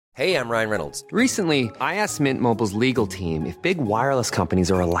Hey, I'm Ryan Reynolds. Recently, I asked Mint Mobile's legal team if big wireless companies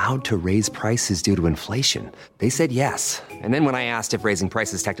are allowed to raise prices due to inflation. They said yes. And then when I asked if raising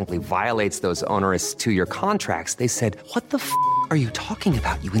prices technically violates those onerous two-year contracts, they said, "What the f*** are you talking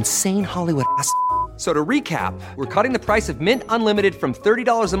about, you insane Hollywood ass f- So to recap, we're cutting the price of Mint Unlimited from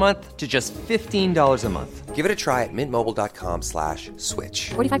 $30 a month to just $15 a month. Give it a try at mintmobile.com/switch.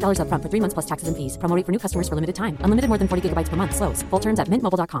 $45 up front for 3 months plus taxes and fees. Promo rate for new customers for limited time. Unlimited more than 40 gigabytes per month. Slows full terms at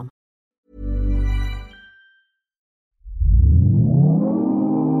mintmobile.com.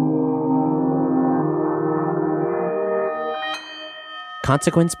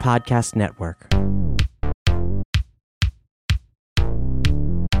 Consequence Podcast Network.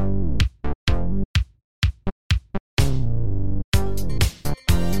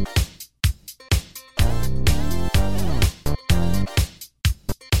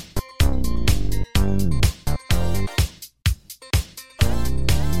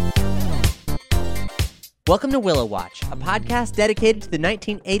 Welcome to Willow Watch, a podcast dedicated to the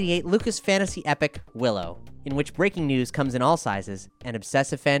 1988 Lucas fantasy epic Willow, in which breaking news comes in all sizes, and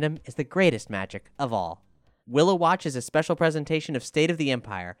obsessive fandom is the greatest magic of all. Willow Watch is a special presentation of State of the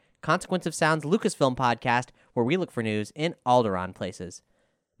Empire, Consequence of Sound's Lucasfilm podcast, where we look for news in Alderaan places.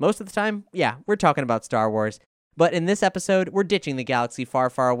 Most of the time, yeah, we're talking about Star Wars, but in this episode, we're ditching the galaxy far,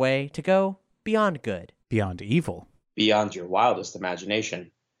 far away to go beyond good. Beyond evil. Beyond your wildest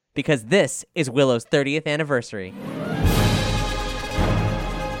imagination. Because this is Willow's 30th anniversary.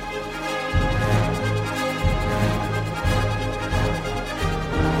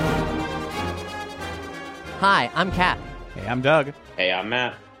 Hi, I'm Cap. Hey, I'm Doug. Hey, I'm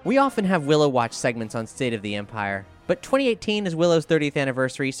Matt. We often have Willow Watch segments on State of the Empire, but 2018 is Willow's 30th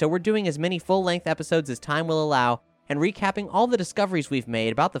anniversary, so we're doing as many full-length episodes as time will allow and recapping all the discoveries we've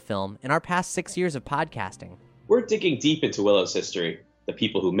made about the film in our past 6 years of podcasting. We're digging deep into Willow's history, the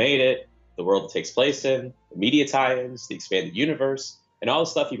people who made it, the world it takes place in, the media tie-ins, the expanded universe, and all the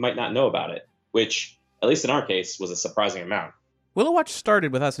stuff you might not know about it, which, at least in our case, was a surprising amount. Willow Watch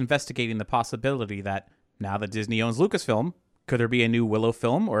started with us investigating the possibility that, now that Disney owns Lucasfilm, could there be a new Willow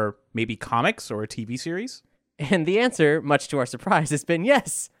film, or maybe comics, or a TV series? And the answer, much to our surprise, has been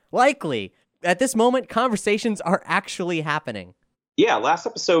yes, likely. At this moment, conversations are actually happening. Yeah, last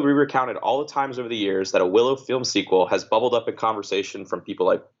episode we recounted all the times over the years that a Willow film sequel has bubbled up in conversation from people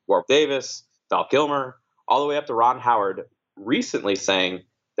like Warwick Davis, Val Kilmer, all the way up to Ron Howard, recently saying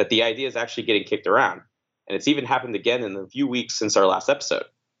that the idea is actually getting kicked around. And it's even happened again in the few weeks since our last episode.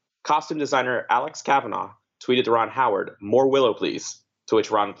 Costume designer Alex Kavanaugh tweeted to Ron Howard, "More Willow, please." To which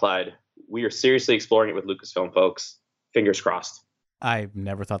Ron replied, "We are seriously exploring it with Lucasfilm, folks. Fingers crossed." I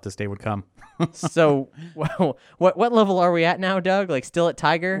never thought this day would come. So, well, what level are we at now, Doug? Like, still at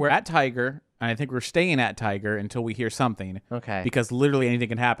Tiger? We're at Tiger, and I think we're staying at Tiger until we hear something. Okay. Because literally anything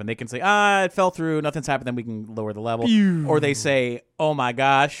can happen. They can say, it fell through, nothing's happened, then we can lower the level. Or they say, oh my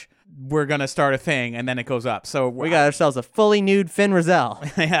gosh, we're going to start a thing, and then it goes up. So we got ourselves a fully nude Finn Rizal.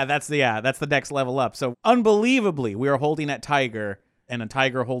 That's the next level up. So unbelievably, we are holding at Tiger in a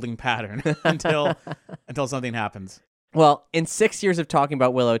Tiger holding pattern until something happens. Well, in 6 years of talking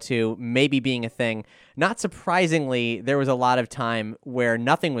about Willow 2 maybe being a thing, not surprisingly, there was a lot of time where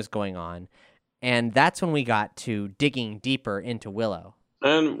nothing was going on, and that's when we got to digging deeper into Willow.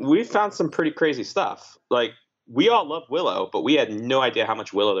 And we found some pretty crazy stuff. Like, we all love Willow, but we had no idea how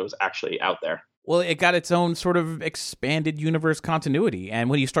much Willow there was actually out there. Well, it got its own sort of expanded universe continuity, and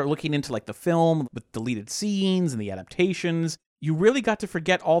when you start looking into like the film with deleted scenes and the adaptations, you really got to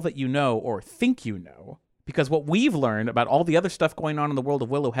forget all that you know or think you know. Because what we've learned about all the other stuff going on in the world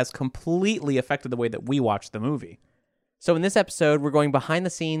of Willow has completely affected the way that we watch the movie. So in this episode, we're going behind the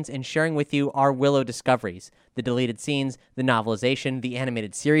scenes and sharing with you our Willow discoveries. The deleted scenes, the novelization, the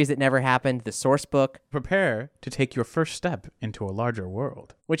animated series that never happened, the source book. Prepare to take your first step into a larger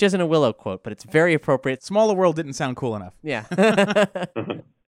world. Which isn't a Willow quote, but it's very appropriate. Smaller world didn't sound cool enough. Yeah.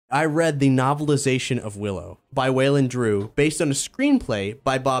 I read the novelization of Willow by Waylon Drew, based on a screenplay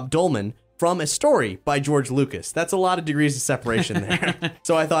by Bob Dolman, from a story by George Lucas. That's a lot of degrees of separation there.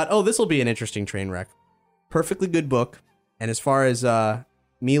 So I thought, this will be an interesting train wreck. Perfectly good book. And as far as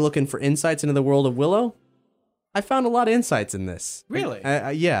me looking for insights into the world of Willow, I found a lot of insights in this. Really?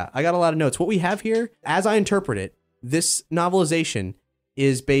 Yeah, I got a lot of notes. What we have here, as I interpret it, this novelization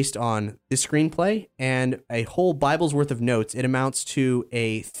is based on the screenplay and a whole Bible's worth of notes. It amounts to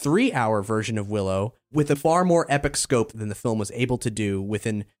a 3-hour version of Willow with a far more epic scope than the film was able to do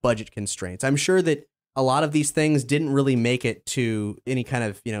within budget constraints. I'm sure that a lot of these things didn't really make it to any kind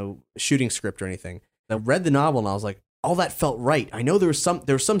of, shooting script or anything. I read the novel and I was like, all that felt right. I know there was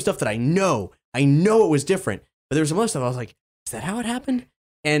some stuff that I know it was different, but there was some other stuff I was like, is that how it happened?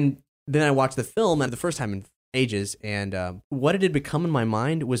 And then I watched the film the first time in ages, and what it had become in my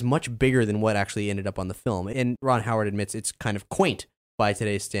mind was much bigger than what actually ended up on the film. And Ron Howard admits it's kind of quaint by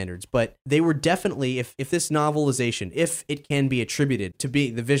today's standards, but they were definitely, if this novelization, if it can be attributed to be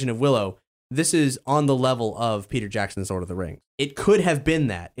the vision of Willow, this is on the level of Peter Jackson's Lord of the Rings. It could have been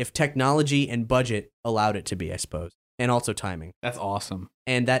that if technology and budget allowed it to be, I suppose, and also timing. That's awesome.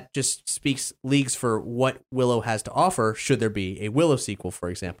 And that just speaks leagues for what Willow has to offer should there be a Willow sequel, for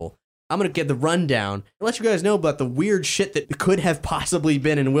example. I'm going to get the rundown and let you guys know about the weird shit that could have possibly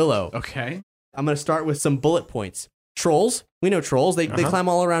been in Willow. Okay. I'm going to start with some bullet points. Trolls. We know trolls. They climb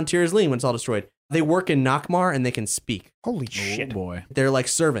all around Tir's Leen when it's all destroyed. They work in Nockmar and they can speak. Holy shit. Oh, boy. They're like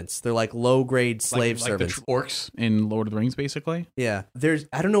servants. They're like low-grade slave like servants. the orcs in Lord of the Rings, basically? Yeah.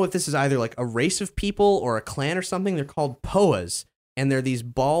 I don't know if this is either like a race of people or a clan or something. They're called Poas. And they're these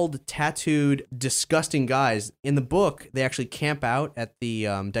bald, tattooed, disgusting guys. In the book, they actually camp out at the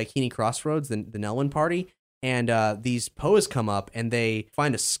Daikini Crossroads, the Nelwyn party. And these Poas come up and they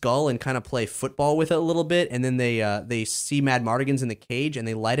find a skull and kind of play football with it a little bit. And then they see Mad Mardigan's in the cage and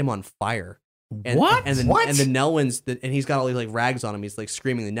they light him on fire. And, what? And the Nelwyns, and he's got all these like rags on him. He's like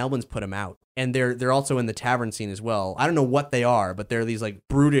screaming. The Nelwyns put him out. And they're also in the tavern scene as well. I don't know what they are, but they're these like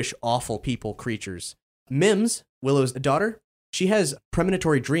brutish, awful people creatures. Mims, Willow's daughter, she has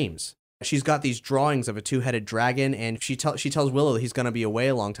premonitory dreams. She's got these drawings of a two-headed dragon, and she tells Willow that he's going to be away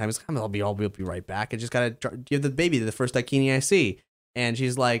a long time. He's like, I'll be right back. I just got to give the baby to the first Daikini I see. And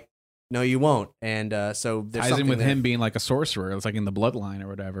she's like, no, you won't. And so there's ties in with there. him being like a sorcerer. It's like in the bloodline or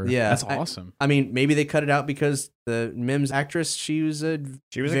whatever. Yeah. That's awesome. I mean, maybe they cut it out because the Mims actress, she was a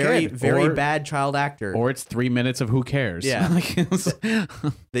very, kid. very bad child actor. Or it's 3 minutes of who cares. Yeah.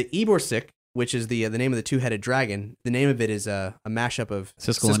 The The Eborsic, which is the name of the two-headed dragon. The name of it is a mashup of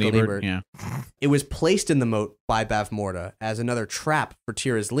Siskel and Ebert. Yeah. It was placed in the moat by Bavmorda as another trap for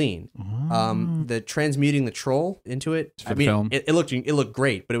Tir's Leen. The transmuting the troll into it. For the film. It looked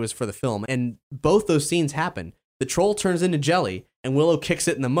great, but it was for the film. And both those scenes happen. The troll turns into jelly, and Willow kicks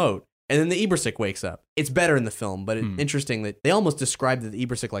it in the moat. And then the Eborsic wakes up. It's better in the film, but it's interesting that they almost described the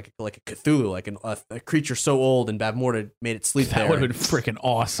Eborsic like a Cthulhu, like a creature so old, and Bavmorda made it sleep there. That would have been freaking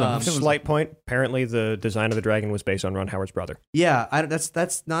awesome. Slight point. Apparently, the design of the dragon was based on Ron Howard's brother. Yeah,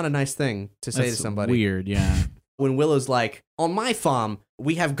 that's not a nice thing to say to somebody. Weird, yeah. When Willow's like, on my farm,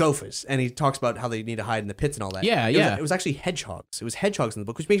 we have gophers. And he talks about how they need to hide in the pits and all that. Yeah, It was actually hedgehogs. It was hedgehogs in the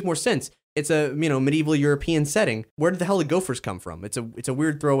book, which makes more sense. It's a medieval European setting. Where did the hell did gophers come from? It's a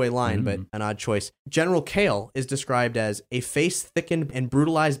weird throwaway line, but an odd choice. General Kale is described as a face thickened and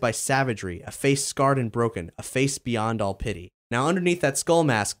brutalized by savagery, a face scarred and broken, a face beyond all pity. Now, underneath that skull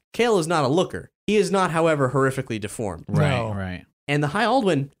mask, Kale is not a looker. He is not, however, horrifically deformed. Right. And the High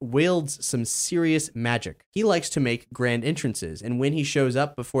Aldwin wields some serious magic. He likes to make grand entrances, and when he shows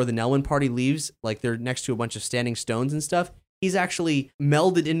up before the Nelwyn party leaves, like they're next to a bunch of standing stones and stuff, he's actually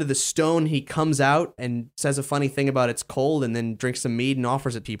melded into the stone. He comes out and says a funny thing about it's cold and then drinks some mead and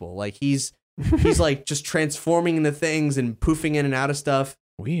offers it people. Like he's like just transforming into things and poofing in and out of stuff.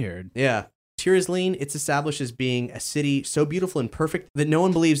 Weird. Yeah. Tir's Leen, it's established as being a city so beautiful and perfect that no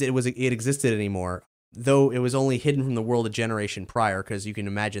one believes it existed anymore, though it was only hidden from the world a generation prior, because you can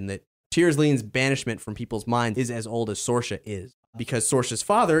imagine that Tir's Leen's banishment from people's minds is as old as Sorsha is, because Sorsha's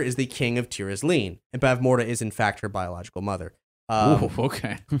father is the king of Tir's Leen, and Bavmorda is in fact her biological mother.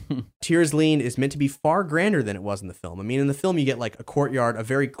 Okay. Tir's Leen is meant to be far grander than it was in the film. I mean, in the film, you get like a courtyard, a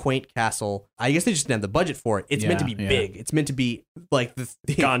very quaint castle. I guess they just didn't have the budget for it. It's meant to be big. It's meant to be like the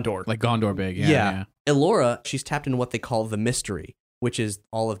Gondor. Like Gondor big, yeah. Elora, she's tapped into what they call the mystery, which is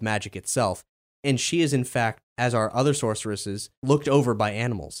all of magic itself. And she is, in fact, as are other sorceresses, looked over by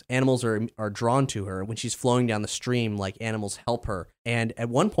animals. Animals are drawn to her. When she's flowing down the stream, like animals help her. And at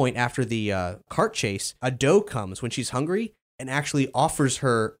one point after the cart chase, a doe comes when she's hungry and actually offers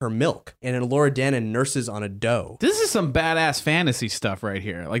her milk. And Elora Danan nurses on a doe. This is some badass fantasy stuff right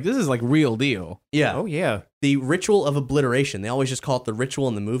here. Like, this is like real deal. Yeah. Oh, yeah. The ritual of obliteration. They always just call it the ritual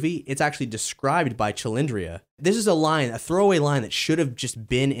in the movie. It's actually described by Chalindria. This is a throwaway line that should have just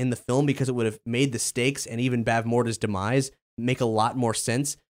been in the film because it would have made the stakes and even Bavmorda's demise make a lot more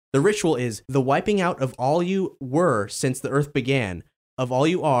sense. The ritual is the wiping out of all you were since the earth began, of all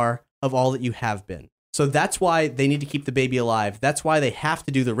you are, of all that you have been. So that's why they need to keep the baby alive. That's why they have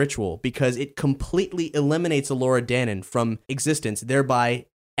to do the ritual, because it completely eliminates Elora Danan from existence, thereby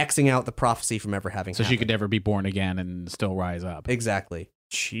Xing out the prophecy from ever having happened. So she could never be born again and still rise up. Exactly.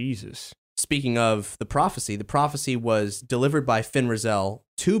 Jesus. Speaking of the prophecy was delivered by Fin Raziel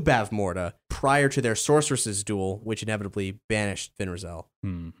to Bavmorda prior to their sorceress's duel, which inevitably banished Fin Raziel.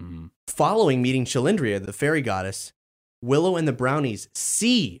 Mm-hmm. Following meeting Chalindria, the fairy goddess, Willow and the Brownies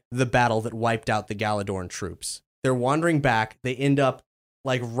see the battle that wiped out the Galadorn troops. They're wandering back. They end up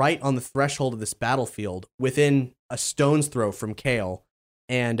like right on the threshold of this battlefield within a stone's throw from Kael.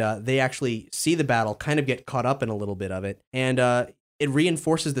 And they actually see the battle, kind of get caught up in a little bit of it. And it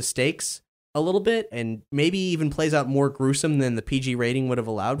reinforces the stakes a little bit and maybe even plays out more gruesome than the PG rating would have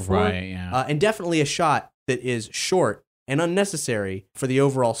allowed for. Right, yeah. And definitely a shot that is short and unnecessary for the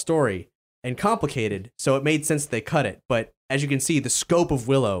overall story and complicated, so it made sense they cut it. But as you can see, the scope of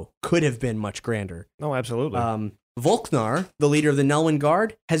Willow could have been much grander. Oh, absolutely. Volknar, the leader of the Nelwyn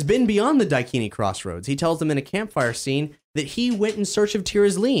Guard, has been beyond the Daikini Crossroads. He tells them in a campfire scene that he went in search of Tir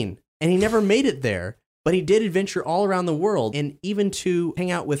Asleen, and he never made it there. But he did adventure all around the world, and even to hang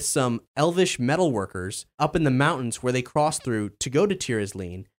out with some elvish metalworkers up in the mountains where they crossed through to go to Tir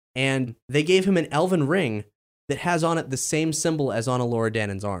Asleen. And they gave him an elven ring that has on it the same symbol as on Elora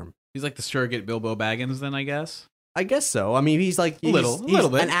Danan's arm. He's like the surrogate Bilbo Baggins then, I guess? I guess so. I mean, he's like he's little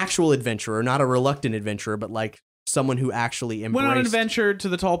bit. An actual adventurer, not a reluctant adventurer, but like someone who actually embraced... Went on an adventure to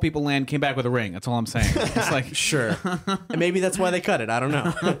the Tall People Land, came back with a ring. That's all I'm saying. It's like... Sure. And maybe that's why they cut it. I don't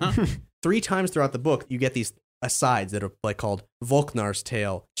know. 3 times throughout the book, you get these asides that are like called Volknar's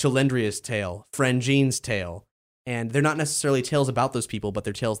tale, Chalendria's tale, Frangine's tale. And they're not necessarily tales about those people, but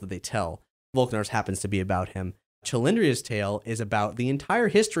they're tales that they tell. Volknar's happens to be about him. Chalendria's tale is about the entire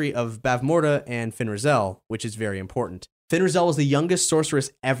history of Bavmorda and Finrazel, which is very important. Finrazel was the youngest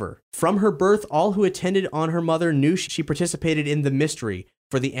sorceress ever. From her birth, all who attended on her mother knew she participated in the mystery,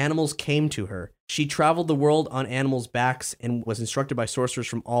 for the animals came to her. She traveled the world on animals' backs and was instructed by sorcerers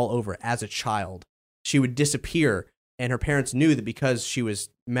from all over as a child. She would disappear, and her parents knew that because she was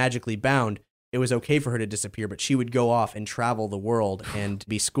magically bound, it was okay for her to disappear, but she would go off and travel the world and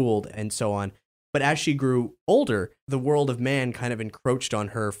be schooled and so on. But as she grew older, the world of man kind of encroached on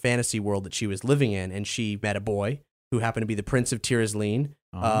her fantasy world that she was living in, and she met a boy who happened to be the Prince of Tir Asleen.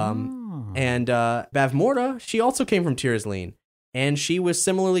 And Bavmorda, she also came from Tir Asleen, and she was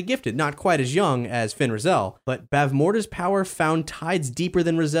similarly gifted, not quite as young as Finrazel, but Bavmorda's power found tides deeper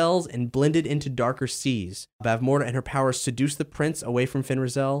than Razel's and blended into darker seas. Bavmorda and her powers seduced the prince away from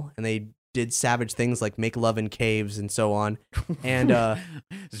Finrazel, and they did savage things like make love in caves and so on. And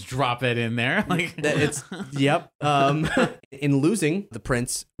just drop that in there. Like it's yep. In losing the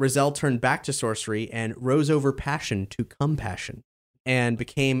prince, Razel turned back to sorcery and rose over passion to compassion and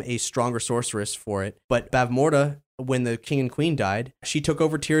became a stronger sorceress for it. But Bavmorda, when the king and queen died, she took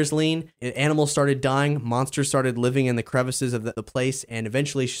over Tir Asleen. Animals started dying, monsters started living in the crevices of the place, and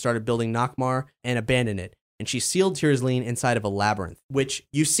eventually she started building Nockmaar and abandoned it. And she sealed Tir Asleen inside of a labyrinth, which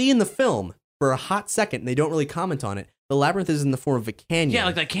you see in the film for a hot second. They don't really comment on it. The labyrinth is in the form of a canyon. Yeah,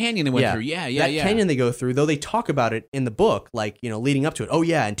 like that canyon they went through. Yeah. That canyon they go through, though they talk about it in the book, like, you know, leading up to it. Oh,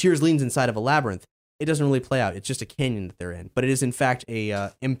 yeah, and Tir Asleen's inside of a labyrinth. It doesn't really play out. It's just a canyon that they're in. But it is, in fact,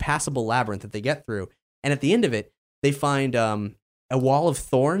 a impassable labyrinth that they get through. And at the end of it, they find a wall of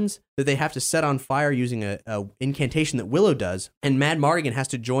thorns that they have to set on fire using a incantation that Willow does, and Mad Mardigan has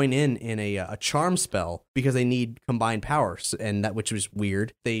to join in a charm spell because they need combined powers, and that which was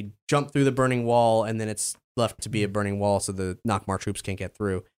weird. They jump through the burning wall, and then it's left to be a burning wall, so the Nockmaar troops can't get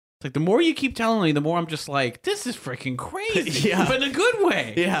through. It's like the more you keep telling me, the more I'm just like, this is freaking crazy, Yeah. but in a good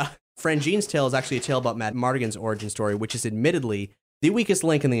way. Yeah. Frangine's tale is actually a tale about Mad Mardigan's origin story, which is admittedly the weakest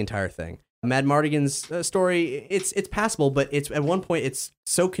link in the entire thing. Mad Mardigan's story, it's passable, but it's at one point it's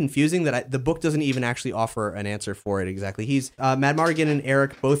so confusing that the book doesn't even actually offer an answer for it exactly. He's Mad Mardigan and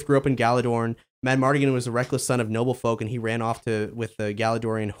Eric both grew up in Galadorn. Mad Mardigan was a reckless son of noble folk, and he ran off with the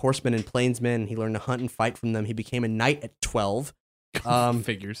Galadorian horsemen and plainsmen. He learned to hunt and fight from them. He became a knight at 12.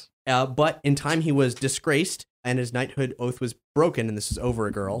 Figures. But in time he was disgraced, and his knighthood oath was broken, and this is over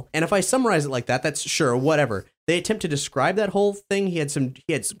a girl. And if I summarize it like that, that's sure, whatever. They attempt to describe that whole thing. He had some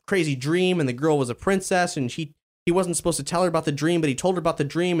crazy dream, and the girl was a princess, and he wasn't supposed to tell her about the dream, but he told her about the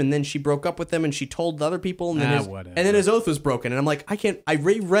dream, and then she broke up with him, and she told the other people, and then his oath was broken. And I'm like, I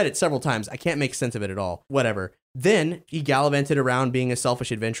reread it several times. I can't make sense of it at all. Whatever. Then he gallivanted around being a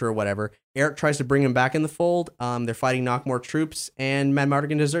selfish adventurer or whatever. Eric tries to bring him back in the fold. They're fighting Nockmaar troops, and Mad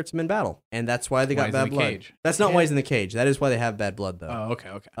Mardigan deserts him in battle. And that's why they got bad blood. Cage. That's not why he's in the cage. That is why they have bad blood, though. Oh, okay.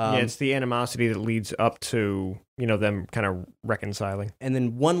 Yeah, it's the animosity that leads up to, them kind of reconciling. And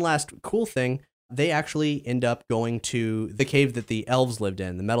then one last cool thing, they actually end up going to the cave that the elves lived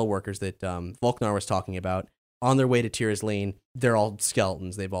in, the metal workers that Volknar was talking about. On their way to Tir Asleen, they're all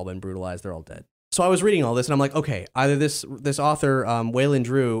skeletons. They've all been brutalized. They're all dead. So I was reading all this, and I'm like, okay, either this author, Waylon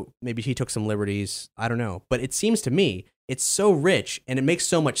Drew, maybe he took some liberties. I don't know. But it seems to me, it's so rich, and it makes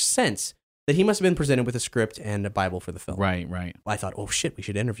so much sense that he must have been presented with a script and a Bible for the film. Right. I thought, oh, shit, we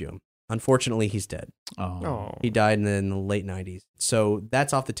should interview him. Unfortunately, he's dead. Oh. He died in the late 90s. So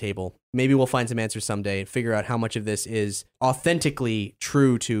that's off the table. Maybe we'll find some answers someday and figure out how much of this is authentically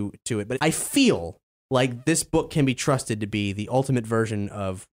true to it. But I feel like this book can be trusted to be the ultimate version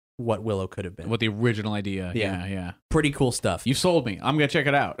of what Willow could have been. What the original idea. Yeah. Yeah. Pretty cool stuff. You sold me. I'm going to check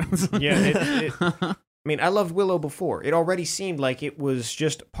it out. Yeah, I mean, I loved Willow before. It already seemed like it was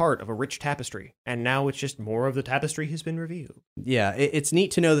just part of a rich tapestry, and now it's just more of the tapestry has been revealed. Yeah, it's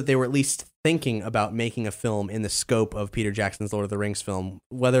neat to know that they were at least thinking about making a film in the scope of Peter Jackson's Lord of the Rings film,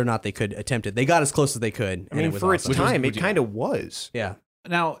 whether or not they could attempt it. They got as close as they could. I mean, it was for awesome. its time, it kind of was. Yeah.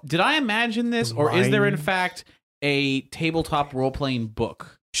 Now, did I imagine this, or is there in fact a tabletop role-playing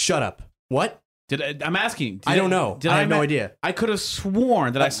book? Shut up. What? I'm asking. I don't know. I have no idea. I could have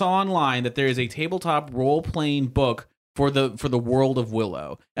sworn that I saw online that there is a tabletop role-playing book for the world of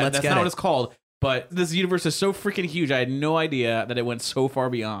Willow. That's not what it's called, but this universe is so freaking huge. I had no idea that it went so far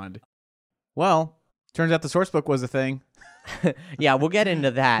beyond. Well, turns out the source book was a thing. Yeah, we'll get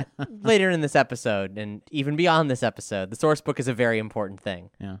into that later in this episode and even beyond this episode. The source book is a very important thing.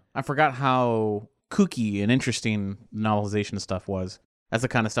 Yeah, I forgot how kooky and interesting novelization stuff was. That's the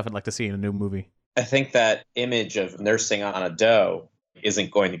kind of stuff I'd like to see in a new movie. I think that image of nursing on a doe isn't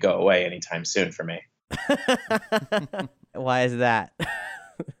going to go away anytime soon for me. Why is that?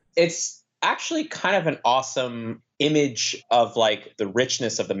 It's actually kind of an awesome image of like the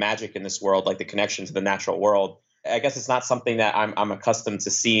richness of the magic in this world, like the connection to the natural world. I guess it's not something that I'm accustomed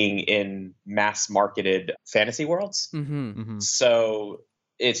to seeing in mass marketed fantasy worlds. So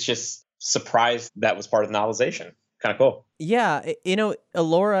it's just surprised that was part of the novelization. Kind of cool. Yeah,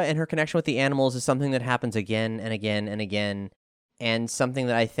 Elora and her connection with the animals is something that happens again and again and again, and something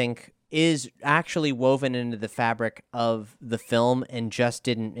that I think is actually woven into the fabric of the film and just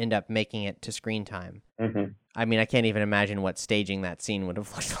didn't end up making it to screen time. I mean, I can't even imagine what staging that scene would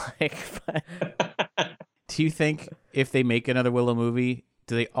have looked like. But... Do you think if they make another Willow movie,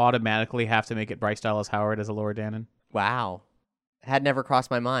 do they automatically have to make it Bryce Dallas Howard as Elora Danan? Wow. Had never crossed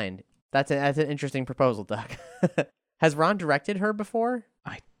my mind. That's an interesting proposal, Doug. Has Ron directed her before?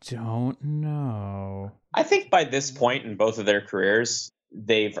 I don't know. I think by this point in both of their careers,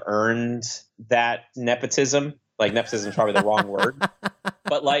 they've earned that nepotism. Like, nepotism is probably the wrong word.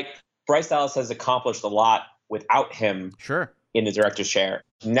 But, like, Bryce Dallas has accomplished a lot without him in the director's chair.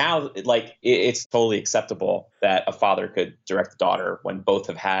 Now, like, it's totally acceptable that a father could direct a daughter when both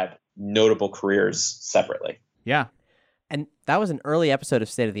have had notable careers separately. Yeah. And that was an early episode of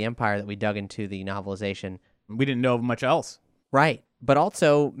State of the Empire that we dug into the novelization. We didn't know much else. Right. But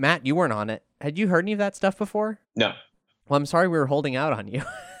also, Matt, you weren't on it. Had you heard any of that stuff before? No. Well, I'm sorry we were holding out on you.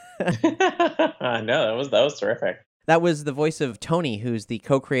 No, that was terrific. That was the voice of Tony, who's the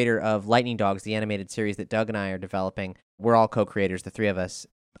co-creator of Lightning Dogs, the animated series that Doug and I are developing. We're all co-creators, the three of us.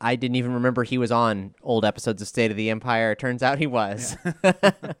 I didn't even remember he was on old episodes of State of the Empire. It turns out he was.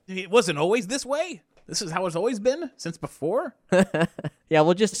 Yeah. It wasn't always this way. This is how it's always been since before. Yeah,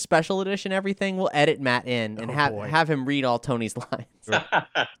 we'll just special edition everything. We'll edit Matt in and have him read all Tony's lines.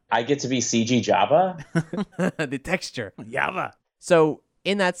 I get to be CG Java? The texture. Java. So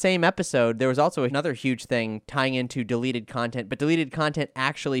in that same episode, there was also another huge thing tying into deleted content, but deleted content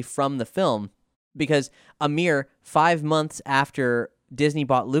actually from the film, because a mere 5 months after Disney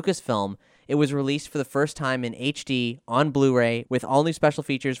bought Lucasfilm, it was released for the first time in HD on Blu-ray with all new special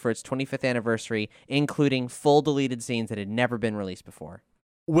features for its 25th anniversary, including full deleted scenes that had never been released before.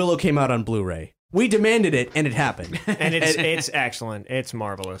 Willow came out on Blu-ray. We demanded it, and it happened. And it's excellent. It's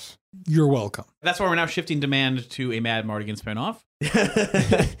marvelous. You're welcome. That's why we're now shifting demand to a Mad Mardigan spinoff.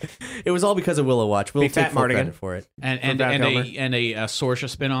 It was all because of Willow Watch. We'll Big take Fat full Mardigan. credit for it. And a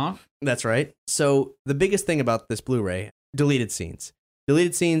Sorsha spinoff. That's right. So the biggest thing about this Blu-ray, deleted scenes.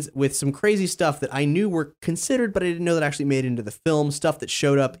 Deleted scenes with some crazy stuff that I knew were considered, but I didn't know that actually made it into the film. Stuff that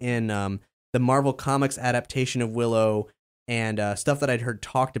showed up in the Marvel Comics adaptation of Willow, and stuff that I'd heard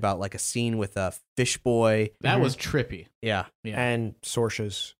talked about, like a scene with a Fish Boy. That was trippy. Yeah. And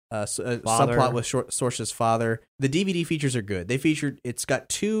Sorsha's subplot with Sorsha's father. The DVD features are good. It's got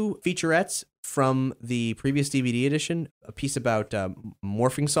 2 featurettes from the previous DVD edition, a piece about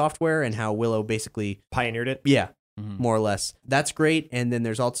morphing software and how Willow basically pioneered it. Yeah. More or less. That's great. And then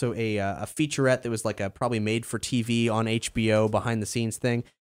there's also a featurette that was like a probably made for TV on HBO behind the scenes thing.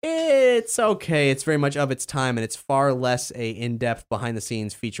 It's okay. It's very much of its time, and it's far less a in-depth behind the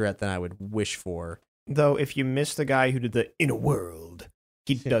scenes featurette than I would wish for. Though if you miss the guy who did the In a World,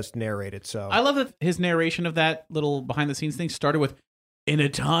 he does narrate it. So I love that his narration of that little behind the scenes thing started with, In a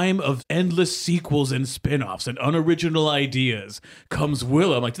time of endless sequels and spin-offs and unoriginal ideas comes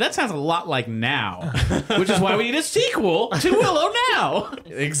Willow. I'm like, that sounds a lot like Now, which is why we need a sequel to Willow Now.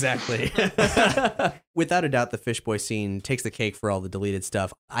 Exactly. Without a doubt, the fish boy scene takes the cake for all the deleted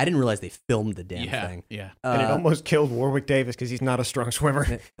stuff. I didn't realize they filmed the damn thing. Yeah. And it almost killed Warwick Davis because he's not a strong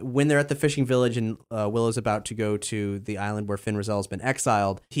swimmer. When they're at the fishing village and Willow's about to go to the island where Finn Rizal's been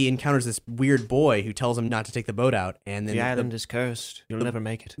exiled, he encounters this weird boy who tells him not to take the boat out. And then The island is cursed. You'll never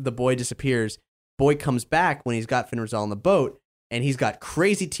make it. The boy disappears. Boy comes back when he's got Finn Rizal on the boat, and he's got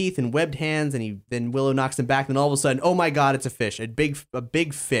crazy teeth and webbed hands, and then Willow knocks him back, and all of a sudden, oh my God, it's a fish, a big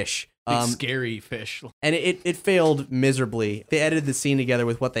fish. Big scary fish. And it failed miserably. They edited the scene together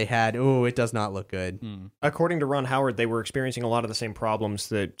with what they had. Oh, it does not look good. According to Ron Howard, they were experiencing a lot of the same problems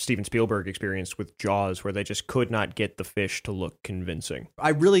that Steven Spielberg experienced with Jaws, where they just could not get the fish to look convincing. I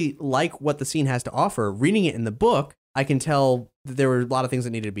really like what the scene has to offer. Reading it in the book, I can tell that there were a lot of things that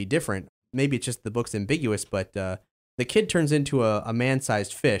needed to be different. Maybe it's just the book's ambiguous, but the kid turns into a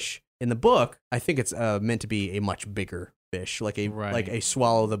man-sized fish. In the book, I think it's meant to be a much bigger fish, like a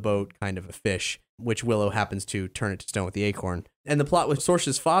swallow the boat kind of a fish, which Willow happens to turn it to stone with the acorn. And the plot with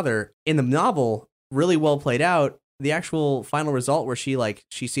Sorce's father in the novel, really well played out. The actual final result where she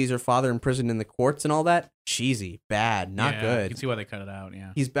sees her father imprisoned in the courts and all that, cheesy, bad, not good. You can see why they cut it out,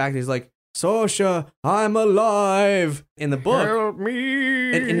 yeah. He's back and he's like, Sorsha, I'm alive. In the book, help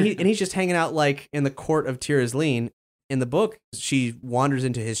me. And he's just hanging out like in the court of Tir Asleen. In the book, she wanders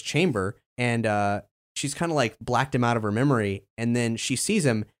into his chamber and she's kind of like blacked him out of her memory. And then she sees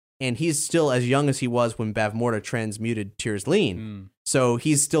him and he's still as young as he was when Bavmorda transmuted Tir Asleen. So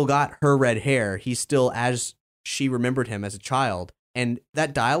he's still got her red hair. He's still as she remembered him as a child. And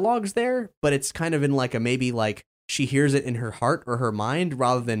that dialogue's there, but it's kind of in like a maybe like she hears it in her heart or her mind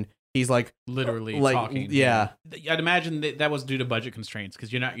rather than he's like literally like, talking. Yeah. I'd imagine that was due to budget constraints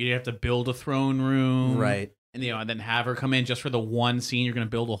because you have to build a throne room. Right. And, and then have her come in just for the one scene. You're going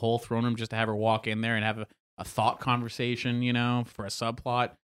to build a whole throne room just to have her walk in there and have a thought conversation, for a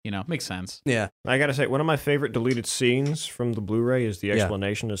subplot. Makes sense. Yeah. I gotta say, one of my favorite deleted scenes from the Blu-ray is the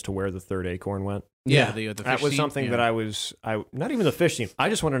explanation as to where the third acorn went. Yeah. The that fish was scene, something that I not even the fish scene. I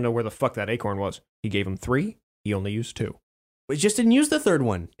just want to know where the fuck that acorn was. He gave him 3. He only used 2. We just didn't use the third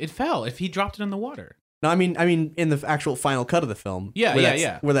one. It fell if he dropped it in the water. No, I mean, in the actual final cut of the film. Yeah,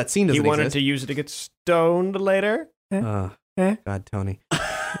 where that scene doesn't He wanted exist. to use it to get stoned later. God, Tony.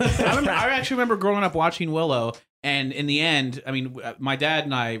 I actually remember growing up watching Willow, and in the end, I mean, my dad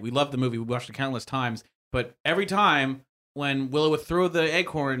and I, we loved the movie. We watched it countless times, but every time when Willow would throw the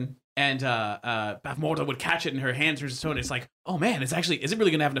acorn and Bavmorda would catch it in her hands or stone, it's like, oh man, is it really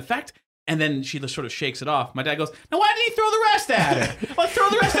going to have an effect? And then she just sort of shakes it off. My dad goes, "Now why did he throw the rest at her? Let's throw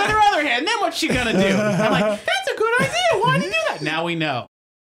the rest at her other hand. Then what's she gonna do?" I'm like, "That's a good idea. Why did he do that?" Now we know.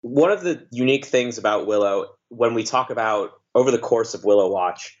 One of the unique things about Willow, when we talk about over the course of Willow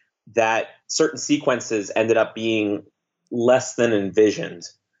Watch, that certain sequences ended up being less than envisioned.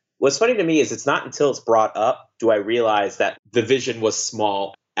 What's funny to me is it's not until it's brought up do I realize that the vision was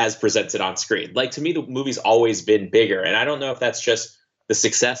small as presented on screen. Like, to me, the movie's always been bigger. And I don't know if that's just the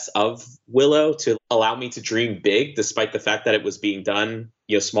success of Willow to allow me to dream big, despite the fact that it was being done,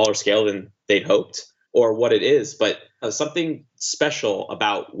 smaller scale than they'd hoped, or what it is. But something special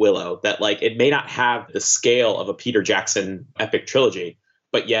about Willow that, like, it may not have the scale of a Peter Jackson epic trilogy,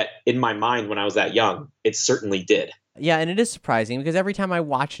 but yet in my mind when I was that young, it certainly did. Yeah, and it is surprising because every time I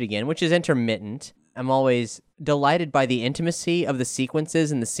watch it again, which is intermittent, I'm always delighted by the intimacy of the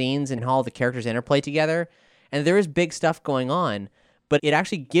sequences and the scenes and how all the characters interplay together. And there is big stuff going on, but it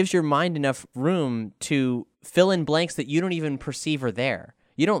actually gives your mind enough room to fill in blanks that you don't even perceive are there.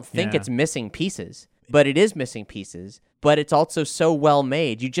 You don't think it's missing pieces, but it is missing pieces. But it's also so well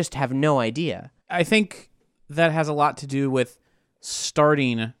made, you just have no idea. I think that has a lot to do with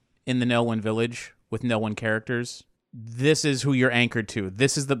starting in the Nelwyn village with Nelwyn characters. This is who you're anchored to.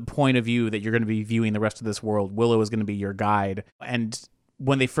 This is the point of view that you're going to be viewing the rest of this world. Willow is going to be your guide. And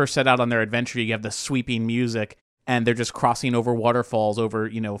when they first set out on their adventure, you have the sweeping music, and they're just crossing over waterfalls, over,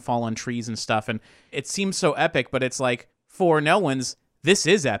 fallen trees and stuff. And it seems so epic, but it's like, for Nelwyns, this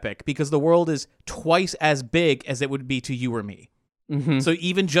is epic because the world is twice as big as it would be to you or me. Mm-hmm. So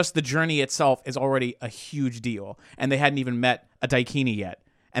even just the journey itself is already a huge deal. And they hadn't even met a Daikini yet.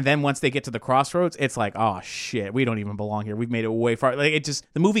 And then once they get to the crossroads, it's like, oh shit, we don't even belong here. We've made it way far. Like,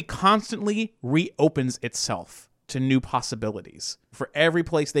 the movie constantly reopens itself to new possibilities. For every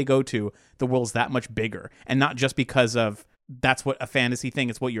place they go to, the world's that much bigger. And not just because of that's what a fantasy thing,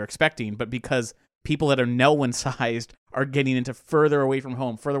 it's what you're expecting, but because people that are Nelwyn-sized are getting into further away from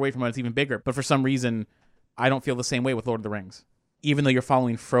home, further away from when it's even bigger. But for some reason, I don't feel the same way with Lord of the Rings. even though you're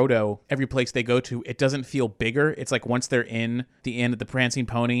following Frodo, every place they go to, it doesn't feel bigger. It's like once they're in the inn at the Prancing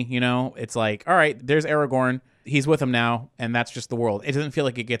Pony, it's like, all right, there's Aragorn. He's with him now, and that's just the world. It doesn't feel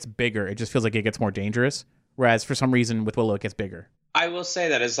like it gets bigger. It just feels like it gets more dangerous. Whereas for some reason with Willow, it gets bigger. I will say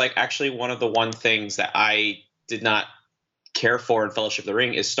that is like actually one of the one things that I did not care for in Fellowship of the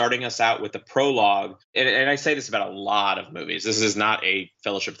Ring is starting us out with the prologue. And I say this about a lot of movies. This is not a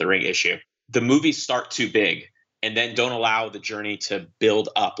Fellowship of the Ring issue. The movies start too big and then don't allow the journey to build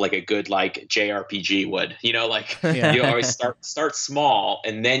up like a good like JRPG would. You always start small,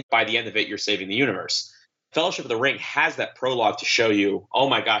 and then by the end of it, you're saving the universe. Fellowship of the Ring has that prologue to show you, oh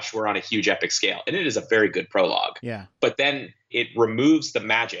my gosh, we're on a huge epic scale. And it is a very good prologue. Yeah. But then it removes the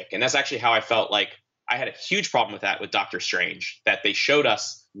magic. And that's actually how I felt like I had a huge problem with that with Doctor Strange, that they showed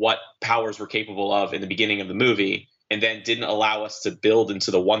us what powers were capable of in the beginning of the movie and then didn't allow us to build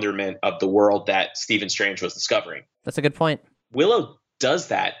into the wonderment of the world that Stephen Strange was discovering. That's a good point. Willow does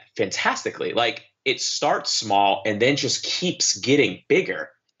that fantastically. Like, it starts small and then just keeps getting bigger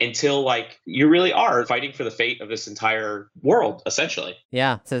until like you really are fighting for the fate of this entire world, essentially.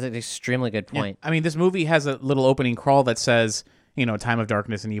 Yeah, that's an extremely good point. Yeah. I mean, this movie has a little opening crawl that says, time of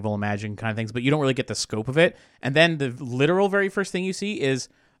darkness and evil imagined kind of things, but you don't really get the scope of it. And then the literal very first thing you see is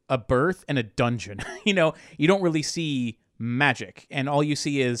a birth and a dungeon. You don't really see magic. And all you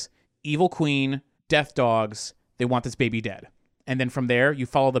see is evil queen, death dogs, they want this baby dead. And then from there, you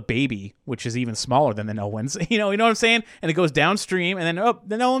follow the baby, which is even smaller than the Nolans. You know what I'm saying? And it goes downstream, and then,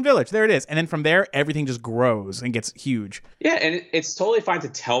 the Nolan Village. There it is. And then from there, everything just grows and gets huge. Yeah, and it's totally fine to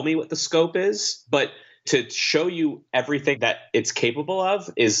tell me what the scope is, but to show you everything that it's capable of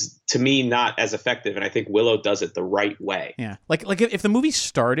is, to me, not as effective. And I think Willow does it the right way. Yeah. Like if the movie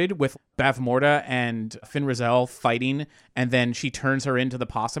started with Bavmorda and Fin Raziel fighting, and then she turns her into the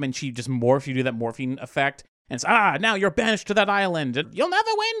possum, and she just morphs, you do that morphine effect. And it's, now you're banished to that island. You'll never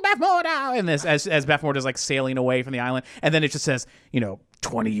win, Bavmorda. And this, as Bavmorda's like sailing away from the island. And then it just says,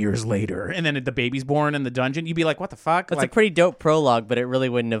 20 years later. And then the baby's born in the dungeon. You'd be like, what the fuck? That's a pretty dope prologue, but it really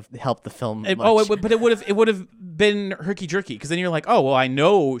wouldn't have helped the film much. But it would have been herky-jerky. Because then you're like, oh, well, I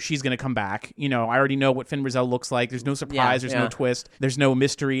know she's going to come back. I already know what Fin Raziel looks like. There's no surprise. There's no twist. There's no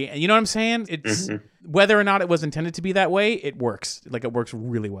mystery. You know what I'm saying? It's whether or not it was intended to be that way, it works. Like, it works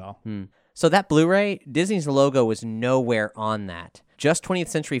really well. So that Blu-ray, Disney's logo was nowhere on that. Just 20th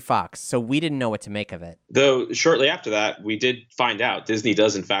Century Fox, so we didn't know what to make of it. Though shortly after that, we did find out Disney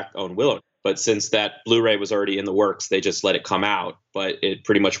does in fact own Willow. But since that Blu-ray was already in the works, they just let it come out. But it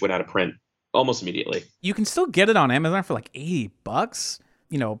pretty much went out of print almost immediately. You can still get it on Amazon for like $80,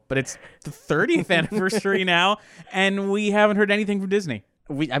 but it's the 30th anniversary now, and we haven't heard anything from Disney.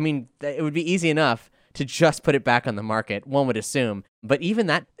 It would be easy enough to just put it back on the market, one would assume. But even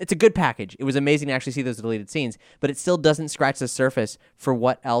that, it's a good package. It was amazing to actually see those deleted scenes, but it still doesn't scratch the surface for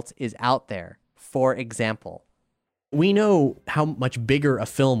what else is out there. For example, we know how much bigger a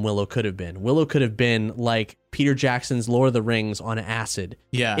film Willow could have been. Willow could have been like Peter Jackson's Lord of the Rings on acid.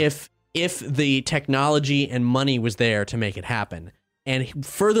 Yeah. If the technology and money was there to make it happen. And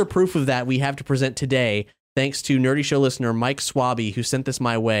further proof of that we have to present today, thanks to Nerdy Show listener Mike Swaby, who sent this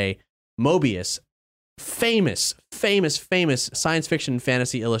my way. Mobius, famous science fiction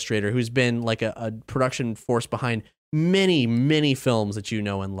fantasy illustrator who's been like a production force behind many films that you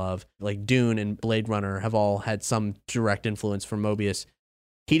know and love, like Dune and Blade Runner have all had some direct influence from Mobius.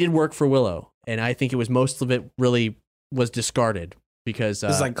 He did work for Willow, and I think it was most of it really was discarded because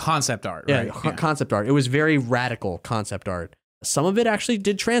this is like concept art, right? Yeah, concept art. It was very radical concept art. Some of it actually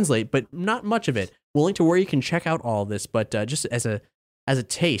did translate, but not much of it. Willing to where you can check out all this, but just as a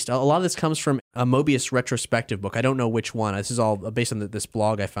taste. A lot of this comes from a Mobius retrospective book. I don't know which one. This is all based on this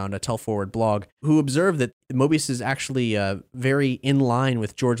blog I found, a Tell Forward blog, who observed that Mobius is actually very in line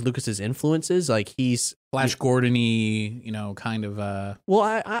with George Lucas's influences. Like he's Flash Gordon-y, kind of.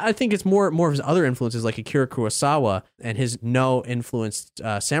 Well, I think it's more of his other influences, like Akira Kurosawa and his No-influenced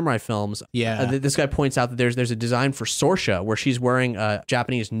samurai films. Yeah. This guy points out that there's a design for Sorsha where she's wearing a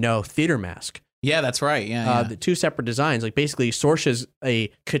Japanese No theater mask. Yeah, that's right. Yeah. The two separate designs. Like basically, Sorsha's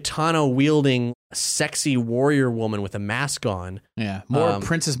a katana-wielding, sexy warrior woman with a mask on. Yeah, more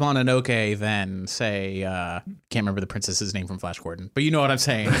Princess Mononoke than, say, can't remember the princess's name from Flash Gordon, but you know what I'm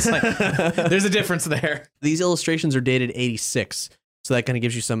saying. It's like, there's a difference there. These illustrations are dated 86, so that kind of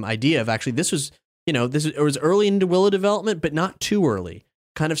gives you some idea of actually it was early into Willow development, but not too early.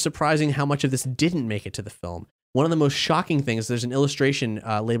 Kind of surprising how much of this didn't make it to the film. One of the most shocking things, there's an illustration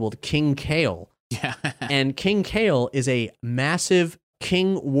labeled King Kale. Yeah. And King Kale is a massive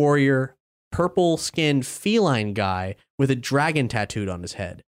king warrior, purple-skinned feline guy with a dragon tattooed on his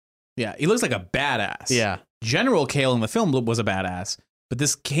head. Yeah, he looks like a badass. Yeah. General Kale in the film was a badass, but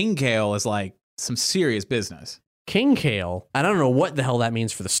this King Kale is like some serious business. King Kale. I don't know what the hell that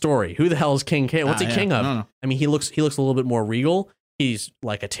means for the story. Who the hell is King Kale? What's he king of? I don't know. I mean, he looks a little bit more regal. He's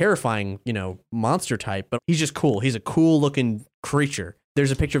like a terrifying, monster type, but he's just cool. He's a cool looking creature.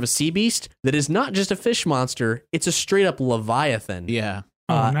 There's a picture of a sea beast that is not just a fish monster. It's a straight up Leviathan. Yeah.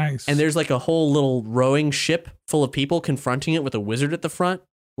 Nice. And there's like a whole little rowing ship full of people confronting it with a wizard at the front,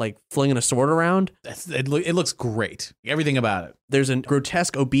 like flinging a sword around. It looks great. Everything about it. There's a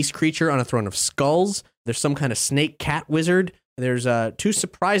grotesque obese creature on a throne of skulls. There's some kind of snake cat wizard. There's two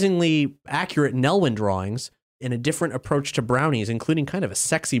surprisingly accurate Nelwyn drawings and a different approach to brownies, including kind of a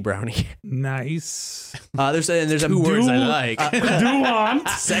sexy brownie. Nice. There's a Two words I like.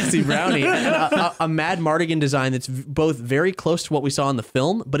 Nuance. sexy brownie, and a Mad Mardigan design that's both very close to what we saw in the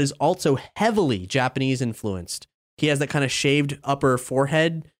film, but is also heavily Japanese influenced. He has that kind of shaved upper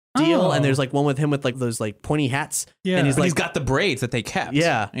forehead deal, and there's like one with him with like those like pointy hats. Yeah. And He's got the braids that they kept.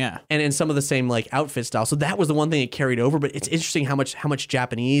 Yeah. Yeah. And in some of the same like outfit style. So that was the one thing it carried over, but it's interesting how much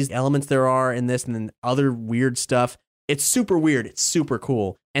Japanese elements there are in this and then other weird stuff. It's super weird. It's super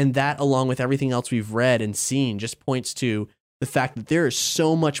cool. And that, along with everything else we've read and seen, just points to the fact that there is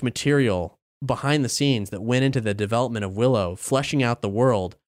so much material behind the scenes that went into the development of Willow, fleshing out the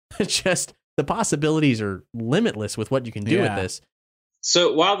world. Just the possibilities are limitless with what you can do with this.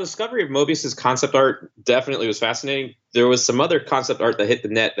 So while the discovery of Mobius's concept art definitely was fascinating, there was some other concept art that hit the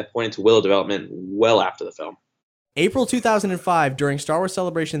net that pointed to Willow development well after the film. April 2005, during Star Wars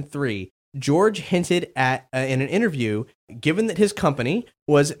Celebration 3, George hinted at in an interview, given that his company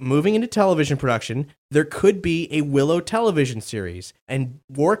was moving into television production, there could be a Willow television series. And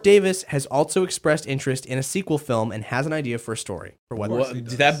Warwick Davis has also expressed interest in a sequel film and has an idea for a story. For what?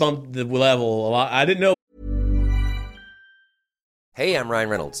 That bumped the level a lot. I didn't know. Hey, I'm Ryan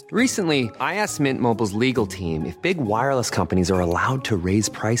Reynolds. Recently, I asked Mint Mobile's legal team if big wireless companies are allowed to raise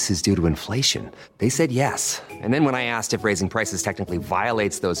prices due to inflation. They said yes. And then when I asked if raising prices technically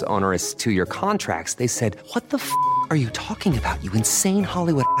violates those onerous 2-year contracts, they said, "What the f*** are you talking about, you insane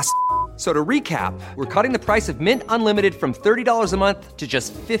Hollywood ass?" So to recap, we're cutting the price of Mint Unlimited from $30 a month to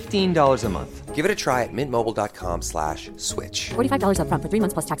just $15 a month. Give it a try at mintmobile.com/switch. $45 up front for 3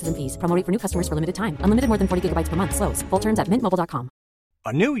 months plus taxes and fees. Promo rate for new customers for limited time. Unlimited more than 40 gigabytes per month. Slows full terms at mintmobile.com.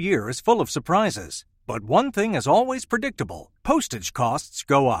 A new year is full of surprises, but one thing is always predictable. Postage costs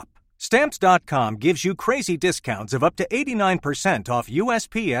go up. Stamps.com gives you crazy discounts of up to 89% off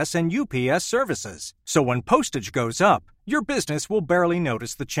USPS and UPS services. So when postage goes up, your business will barely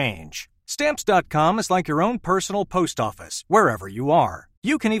notice the change. Stamps.com is like your own personal post office, wherever you are.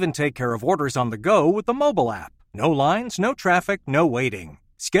 You can even take care of orders on the go with the mobile app. No lines, no traffic, no waiting.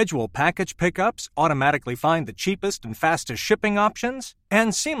 Schedule package pickups, automatically find the cheapest and fastest shipping options,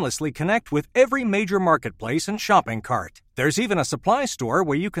 and seamlessly connect with every major marketplace and shopping cart. There's even a supply store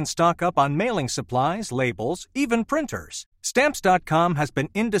where you can stock up on mailing supplies, labels, even printers. Stamps.com has been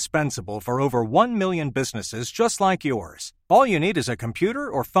indispensable for over 1 million businesses just like yours. All you need is a computer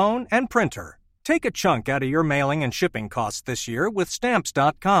or phone and printer. Take a chunk out of your mailing and shipping costs this year with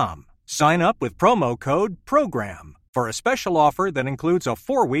Stamps.com. Sign up with promo code PROGRAM for a special offer that includes a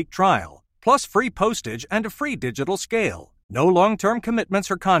 4-week trial, plus free postage and a free digital scale. No long-term commitments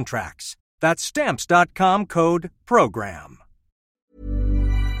or contracts. That's Stamps.com code PROGRAM.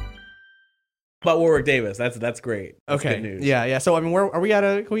 About Warwick Davis, that's great. That's Okay. good news. Yeah. So I mean, where are we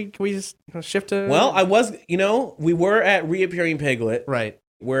at? Can we just shift to? Well, we were at Reappearing Piglet, right.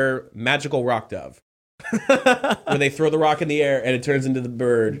 where Magical Rock Dove, where they throw the rock in the air and it turns into the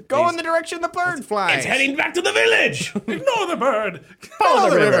bird. Go in the direction the bird flies. It's heading back to the village. Ignore the bird. Follow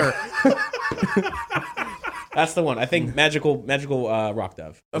the river. That's the one. I think magical rock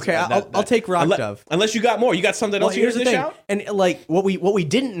dove. Okay, I'll take rock dove. Unless you got more. You got something else Here's you the dish thing, out? and like what we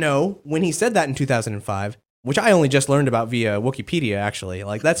didn't know when he said that in 2005, which I only just learned about via Wikipedia. Actually,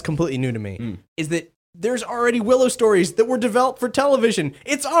 like that's completely new to me. Is that there's already Willow stories that were developed for television?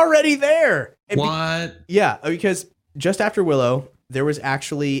 It's already there. What? Yeah, because just after Willow, there was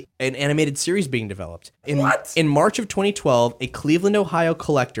actually an animated series being developed. In March of 2012, a Cleveland, Ohio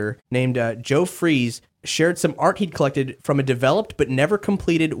collector named Joe Fries shared some art he'd collected from a developed but never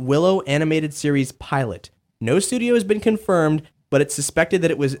completed Willow animated series pilot. No studio has been confirmed, but it's suspected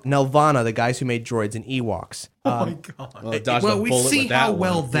that it was Nelvana, the guys who made droids and Ewoks. Oh my god. Well, we see how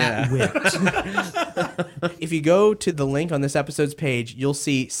well that went. If you go to the link on this episode's page, you'll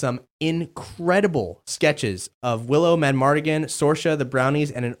see some incredible sketches of Willow, Mad Mardigan, Sorsha, the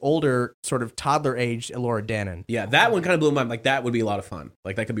Brownies, and an older sort of toddler-aged Elora Danan. Yeah, that one kind of blew my mind. Like, that would be a lot of fun.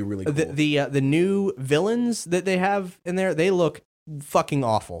 Like, that could be really cool. The new villains that they have in there, they look fucking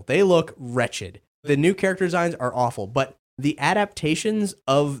awful. They look wretched. The new character designs are awful, but the adaptations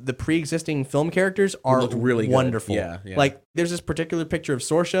of the pre-existing film characters are Look really good. wonderful. Yeah. Like, there's this particular picture of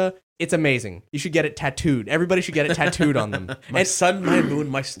Sorsha. It's amazing. You should get it tattooed. Everybody should get it tattooed on them. My sun, my moon,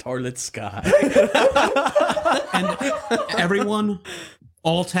 my starlit sky. And everyone,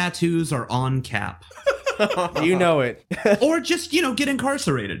 all tattoos are on Cap. You know it. Or just, get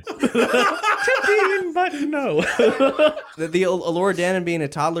incarcerated. But no. The Allura Dannon being a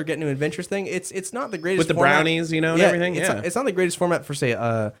toddler getting into adventures thing, it's not the greatest With the format. brownies, and everything. It's not the greatest format for, say,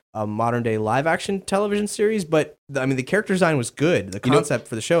 a modern day live action television series, but the character design was good. The concept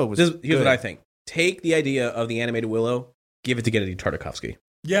for the show was Here's good. what I think. Take the idea of the animated Willow, give it to Gennady Tartakovsky.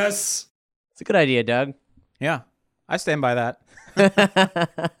 Yes. It's a good idea, Doug. Yeah, I stand by that.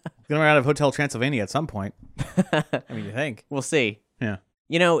 Gonna run out of Hotel Transylvania at some point. You think? We'll see. Yeah.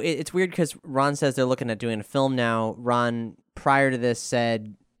 It's weird because Ron says they're looking at doing a film now. Ron, prior to this,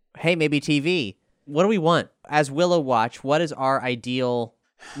 said, hey, maybe TV. What do we want? As Willow Watch, what is our ideal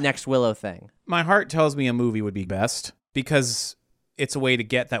next Willow thing? My heart tells me a movie would be best because it's a way to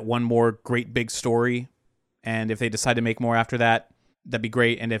get that one more great big story. And if they decide to make more after that, that'd be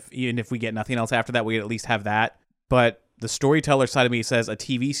great. And even if we get nothing else after that, we'd at least have that. But the storyteller side of me says a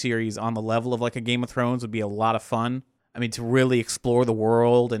TV series on the level of like a Game of Thrones would be a lot of fun. To really explore the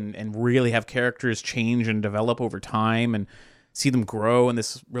world and really have characters change and develop over time and see them grow in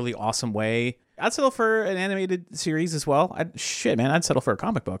this really awesome way. I'd settle for an animated series as well. I'd settle for a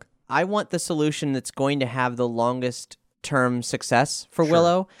comic book. I want the solution that's going to have the longest term success for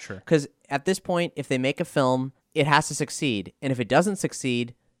Willow. Sure. Because at this point, if they make a film, it has to succeed. And if it doesn't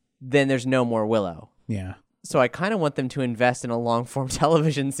succeed, then there's no more Willow. Yeah. So I kind of want them to invest in a long-form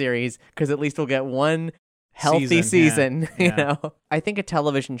television series because at least we'll get one healthy season. Yeah. I think a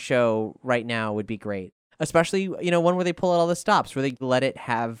television show right now would be great. Especially, one where they pull out all the stops, where they let it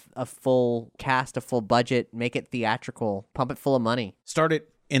have a full cast, a full budget, make it theatrical, pump it full of money. Start it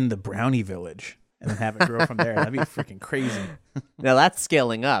in the Brownie Village and then have it grow from there. That'd be freaking crazy. Now that's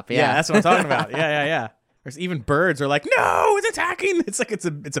scaling up. Yeah, that's what I'm talking about. Yeah. There's even birds are like, no, it's attacking. It's like it's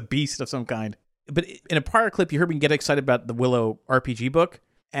a beast of some kind. But in a prior clip, you heard me get excited about the Willow RPG book,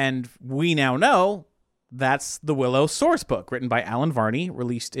 and we now know that's the Willow source book, written by Alan Varney,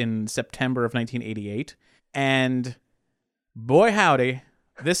 released in September of 1988. And boy howdy,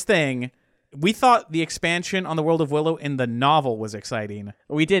 this thing, we thought the expansion on the world of Willow in the novel was exciting.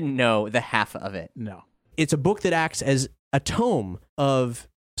 We didn't know the half of it. No. It's a book that acts as a tome of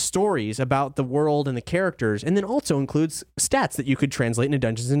stories about the world and the characters, and then also includes stats that you could translate into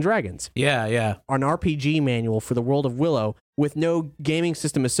Dungeons and Dragons. Yeah. An RPG manual for the world of Willow with no gaming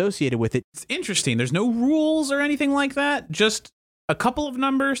system associated with it. It's interesting. There's no rules or anything like that. Just a couple of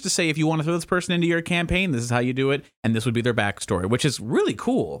numbers to say if you want to throw this person into your campaign, this is how you do it, and this would be their backstory, which is really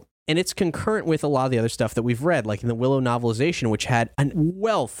cool. And it's concurrent with a lot of the other stuff that we've read, like in the Willow novelization, which had a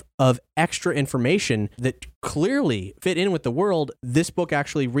wealth of extra information that clearly fit in with the world. This book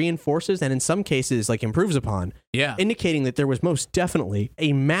actually reinforces and in some cases improves upon, indicating that there was most definitely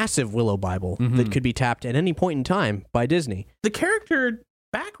a massive Willow Bible that could be tapped at any point in time by Disney. The character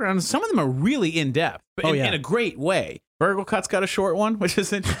backgrounds, some of them are really in-depth, but in a great way. Burglecut's got a short one, which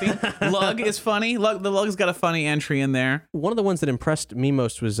is interesting. Lug is funny. The Lug's got a funny entry in there. One of the ones that impressed me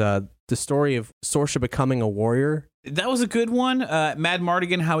most was the story of Sorsha becoming a warrior. That was a good one. Mad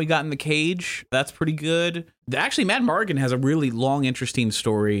Mardigan, how he got in the cage. That's pretty good. Actually, Mad Mardigan has a really long, interesting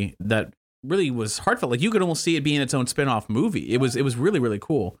story that really was heartfelt. You could almost see it being its own spin-off movie. It was really, really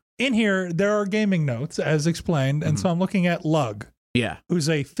cool. In here, there are gaming notes, as explained, and so I'm looking at Lug. Yeah. Who's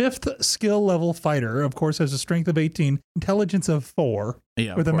a 5th skill level fighter, of course, has a strength of 18, intelligence of 4,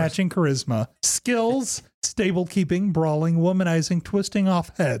 with a matching charisma. Skills, stable keeping, brawling, womanizing, twisting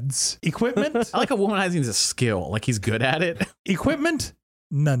off heads. Equipment. I like how womanizing is a skill. He's good at it. Equipment,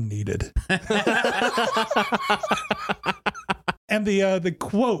 none needed. And the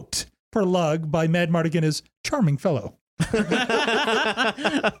quote for Lug by Mad Mardigan is, charming fellow.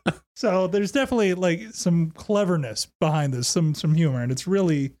 So there's definitely some cleverness behind this, some humor, and it's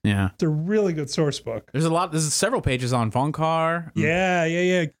really it's a really good source book. There's several pages on Vonkar. Yeah.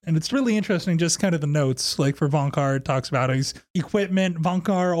 And it's really interesting, just kind of the notes. For Vonkar, it talks about his equipment.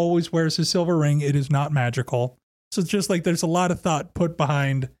 Vonkar always wears his silver ring. It is not magical. So it's just there's a lot of thought put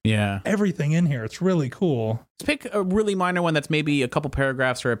behind everything in here. It's really cool. Let's pick a really minor one that's maybe a couple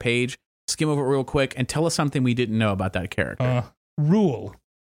paragraphs or a page. Skim over it real quick and tell us something we didn't know about that character. Rule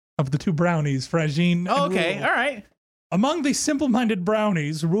of the two brownies, Fragine. Oh, okay. Rule. All right. Among the simple-minded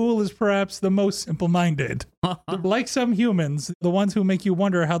brownies, Rule is perhaps the most simple-minded. Like some humans, the ones who make you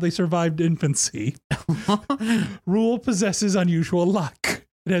wonder how they survived infancy. Rule possesses unusual luck.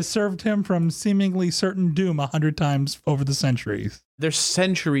 It has served him from seemingly certain doom 100 times over the centuries. They're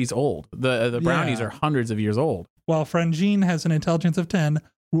centuries old. The brownies are hundreds of years old. While Frangine has an intelligence of 10,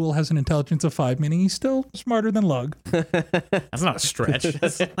 Rule has an intelligence of 5, meaning he's still smarter than Lug. That's not a stretch.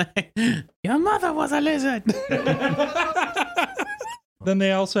 That's like, your mother was a lizard. Then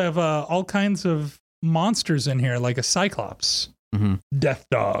they also have all kinds of monsters in here, like a Cyclops. Mm-hmm. Death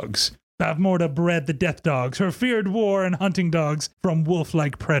dogs. Bavmorda bred the death dogs, her feared war and hunting dogs, from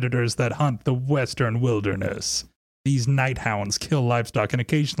wolf-like predators that hunt the western wilderness. These night hounds kill livestock and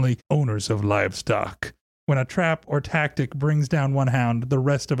occasionally owners of livestock. When a trap or tactic brings down one hound, the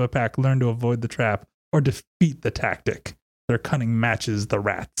rest of a pack learn to avoid the trap or defeat the tactic. Their cunning matches the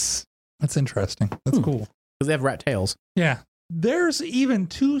rats. That's interesting. That's cool. Because they have rat tails. Yeah. There's even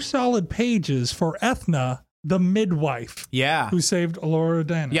 2 solid pages for Ethna, the midwife. Yeah. Who saved Alora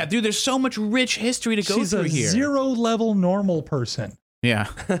Dana. Yeah, dude, there's so much rich history to go She's through a here. 0-level normal person. Yeah.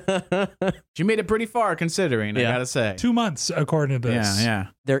 She made it pretty far considering, I gotta say. 2 months, according to this. Yeah.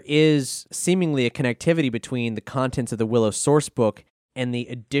 There is seemingly a connectivity between the contents of the Willow source book and the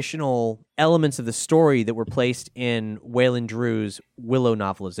additional elements of the story that were placed in Waylon Drew's Willow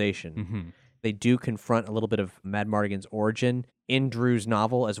novelization. Mm-hmm. They do confront a little bit of Madmartigan's origin in Drew's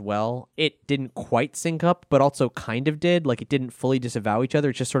novel as well. It didn't quite sync up, but also kind of did. Like, it didn't fully disavow each other.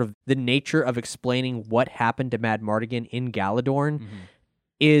 It's just sort of the nature of explaining what happened to Madmartigan in Galadorn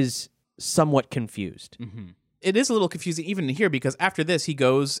is somewhat confused. Mm-hmm. It is a little confusing even here because after this, he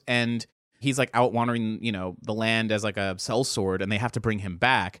goes and he's like out wandering, the land as like a sellsword, and they have to bring him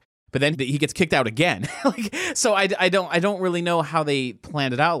back. But then he gets kicked out again. So I don't really know how they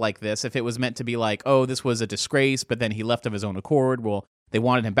planned it out like this. If it was meant to be like, oh, this was a disgrace, but then he left of his own accord. Well, they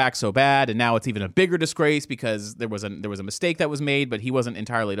wanted him back so bad, and now it's even a bigger disgrace because there was a mistake that was made, but he wasn't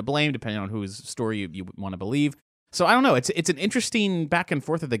entirely to blame, depending on whose story you want to believe. So I don't know. It's an interesting back and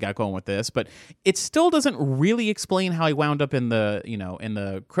forth that they got going with this, but it still doesn't really explain how he wound up in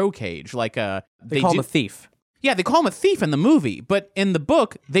the crow cage. Like they call him a thief. Yeah, they call him a thief in the movie, but in the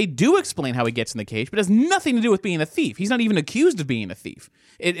book, they do explain how he gets in the cage, but it has nothing to do with being a thief. He's not even accused of being a thief.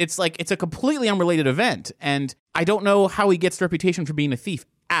 It's a completely unrelated event, and I don't know how he gets the reputation for being a thief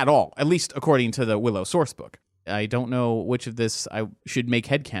at all, at least according to the Willow source book. I don't know which of this I should make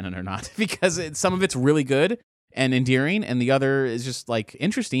headcanon or not, because some of it's really good and endearing, and the other is just like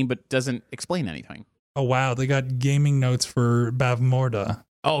interesting, but doesn't explain anything. Oh, wow. They got gaming notes for Bavmorda.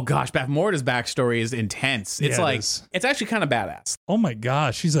 Oh gosh, Bavmorda's backstory is intense. It's it's actually kind of badass. Oh my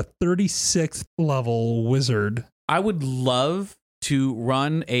gosh, she's a 36th level wizard. I would love to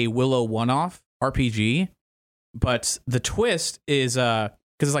run a Willow one-off RPG, but the twist is because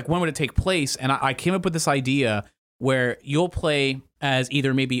it's like, when would it take place? And I came up with this idea where you'll play as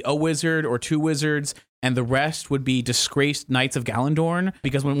either maybe a wizard or 2 wizards, and the rest would be disgraced Knights of Galandorn,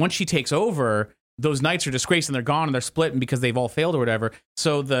 because once she takes over, those knights are disgraced and they're gone and they're split because they've all failed or whatever.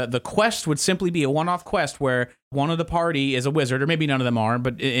 So the quest would simply be a one-off quest where one of the party is a wizard, or maybe none of them are,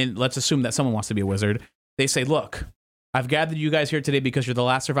 but let's assume that someone wants to be a wizard. They say, look, I've gathered you guys here today because you're the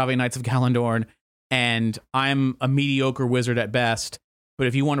last surviving Knights of Galandorn, and I'm a mediocre wizard at best, but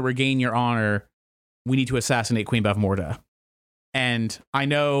if you want to regain your honor, we need to assassinate Queen Bavmorda. And I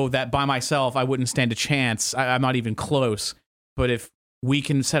know that by myself, I wouldn't stand a chance. I'm not even close. But if we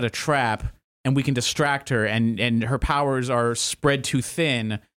can set a trap and we can distract her, and her powers are spread too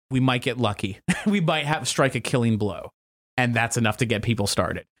thin, we might get lucky. We might strike a killing blow. And that's enough to get people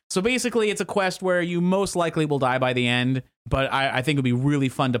started. So basically, it's a quest where you most likely will die by the end, but I think it would be really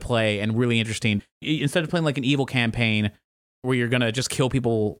fun to play and really interesting. Instead of playing like an evil campaign where you're going to just kill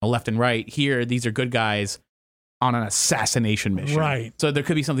people left and right, here, these are good guys on an assassination mission. Right. So there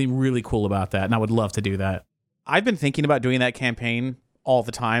could be something really cool about that, and I would love to do that. I've been thinking about doing that campaign all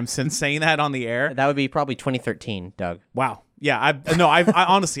the time since saying that on the air. That would be probably 2013, Doug. Wow. Yeah, I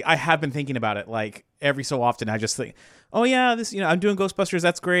honestly, I have been thinking about it, like, every so often. I just think, oh yeah, this, I'm doing Ghostbusters,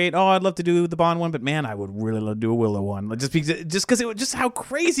 that's great. Oh, I'd love to do the Bond one, but man, I would really love to do a Willow one. Just because it would, just how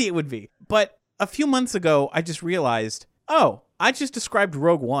crazy it would be. But a few months ago, I just realized, oh, I just described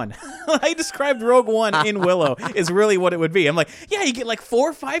Rogue One. I described Rogue One in Willow is really what it would be. I'm like, yeah, you get like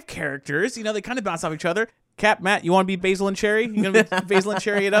 4 or 5 characters, they kind of bounce off each other. Cap, Matt, you want to be Basil and Cherry? You gonna be Basil and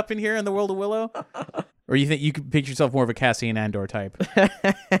Cherry it up in here in the world of Willow? Or you think you could picture yourself more of a Cassian Andor type?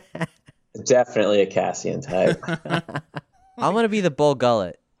 Definitely a Cassian type. I'm going to be the Bull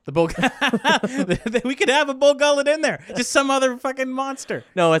Gullet. The Bull We could have a Bull Gullet in there. Just some other fucking monster.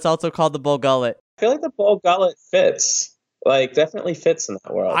 No, it's also called the Bull Gullet. I feel like the Bull Gullet fits. Like, definitely fits in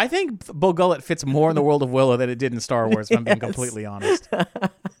that world. I think Bull Gullet fits more in the world of Willow than it did in Star Wars, if I'm being completely honest.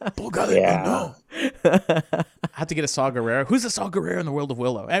 Bull Gullet, yeah. no. Had to get a Saw Gerrera. Who's the Saw Gerrera in the world of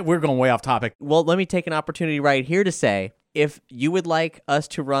Willow? We're going way off topic. Well, let me take an opportunity right here to say, if you would like us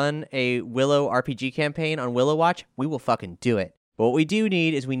to run a Willow RPG campaign on Willow Watch, we will fucking do it. But what we do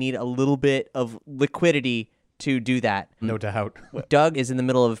need is we need a little bit of liquidity to do that. No doubt. Doug is in the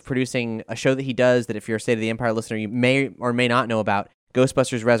middle of producing a show that he does that if you're a State of the Empire listener, you may or may not know about,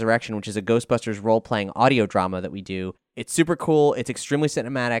 Ghostbusters Resurrection, which is a Ghostbusters role-playing audio drama that we do. It's super cool. It's extremely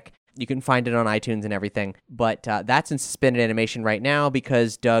cinematic. You can find it on iTunes and everything. But that's in suspended animation right now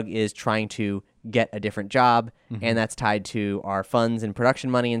because Doug is trying to get a different job, and that's tied to our funds and production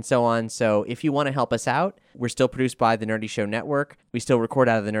money and so on. So if you want to help us out, we're still produced by the Nerdy Show Network. We still record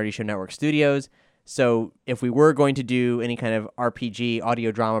out of the Nerdy Show Network studios. So if we were going to do any kind of RPG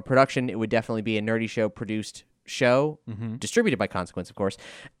audio drama production, it would definitely be a Nerdy Show produced show, distributed by Consequence, of course,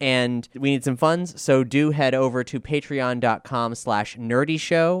 and we need some funds, so do head over to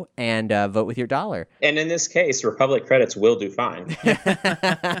patreon.com/nerdyshow and vote with your dollar. And in this case, Republic credits will do fine.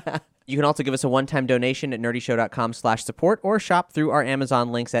 You can also give us a one-time donation at nerdyshow.com/support or shop through our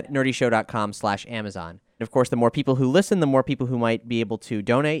Amazon links at nerdyshow.com/Amazon. And of course, the more people who listen, the more people who might be able to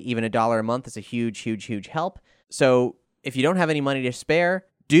donate. Even $1 a month is a huge, huge, huge help. So if you don't have any money to spare,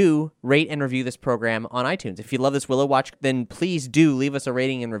 do rate and review this program on iTunes. If you love this Willow Watch, then please do leave us a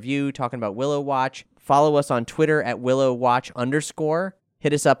rating and review talking about Willow Watch. Follow us on Twitter at WillowWatch_.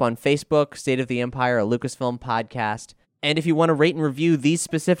 Hit us up on Facebook, State of the Empire, a Lucasfilm podcast. And if you want to rate and review these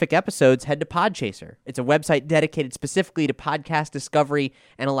specific episodes, head to Podchaser. It's a website dedicated specifically to podcast discovery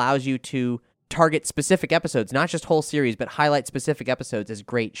and allows you to target specific episodes, not just whole series, but highlight specific episodes as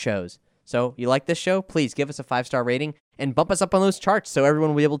great shows. So, you like this show? Please give us a 5-star rating and bump us up on those charts so everyone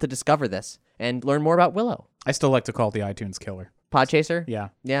will be able to discover this and learn more about Willow. I still like to call it the iTunes killer. Podchaser? Yeah.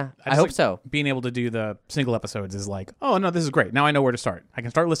 Yeah, I just hope like so. Being able to do the single episodes is like, oh, no, this is great. Now I know where to start. I can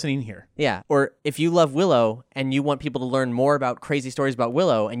start listening here. Yeah, or if you love Willow and you want people to learn more about crazy stories about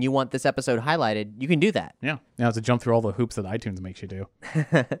Willow and you want this episode highlighted, you can do that. Yeah. Now to jump through all the hoops that iTunes makes you do.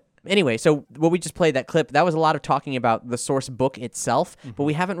 Anyway, so what we just played, that clip, that was a lot of talking about the source book itself, but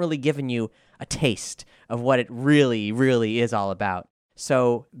we haven't really given you a taste of what it really, really is all about.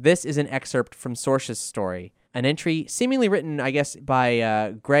 So this is an excerpt from Sorce's story, an entry seemingly written, I guess,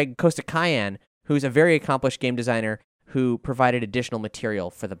 by Greg Kostakayan, who's a very accomplished game designer who provided additional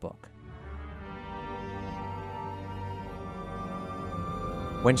material for the book.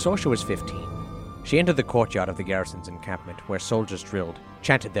 When Sorcia was 15, she entered the courtyard of the garrison's encampment, where soldiers drilled,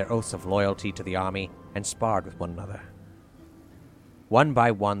 chanted their oaths of loyalty to the army, and sparred with one another. One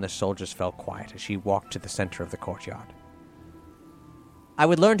by one, the soldiers fell quiet as she walked to the center of the courtyard. "I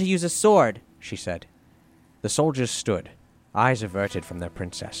would learn to use a sword," she said. The soldiers stood, eyes averted from their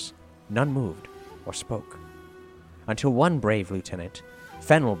princess. None moved or spoke, until one brave lieutenant,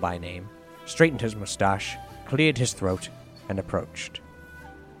 Fennel by name, straightened his mustache, cleared his throat, and approached.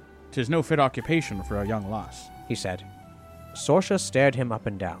 "'Tis no fit occupation for a young lass," he said. Sorcia stared him up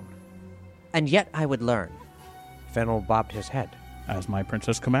and down. "And yet I would learn." Fennel bobbed his head. "As my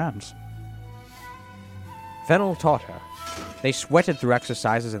princess commands." Fennel taught her. They sweated through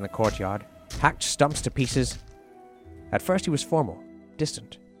exercises in the courtyard, hacked stumps to pieces. At first he was formal,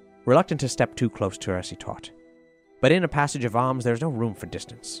 distant, reluctant to step too close to her as he taught. But in a passage of arms there is no room for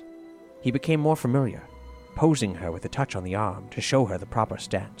distance. He became more familiar, posing her with a touch on the arm to show her the proper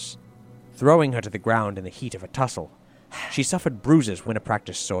stance. Throwing her to the ground in the heat of a tussle, she suffered bruises when a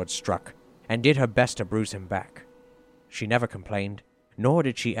practiced sword struck, and did her best to bruise him back. She never complained, nor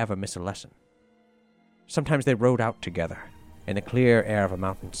did she ever miss a lesson. Sometimes they rode out together, in the clear air of a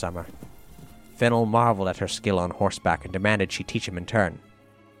mountain summer. Fennel marveled at her skill on horseback and demanded she teach him in turn.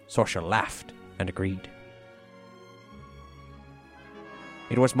 Sorcia laughed and agreed.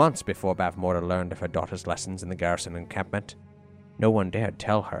 It was months before Bavmorda learned of her daughter's lessons in the garrison encampment. No one dared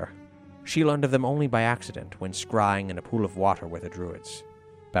tell her. She learned of them only by accident when scrying in a pool of water with the druids.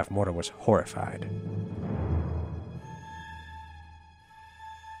 Bavmorda was horrified.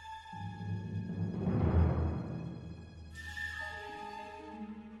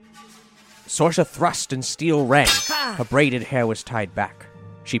 Sorcia thrust and steel rang. Her braided hair was tied back.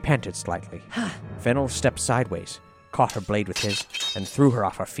 She panted slightly. Fennel stepped sideways, caught her blade with his, and threw her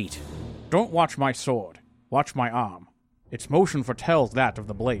off her feet. "Don't watch my sword. Watch my arm. Its motion foretells that of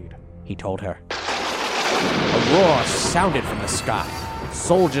the blade," he told her. A roar sounded from the sky.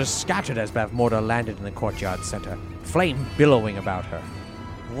 Soldiers scattered as Bavmorda landed in the courtyard center, flame billowing about her.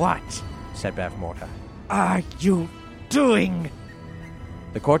 "What," said Bavmorda, "are you doing?"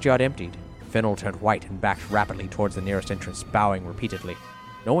 The courtyard emptied. Fennel turned white and backed rapidly towards the nearest entrance, bowing repeatedly.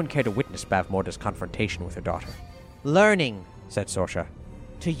 No one cared to witness Bavmorda's confrontation with her daughter. "Learning," said Sorcia.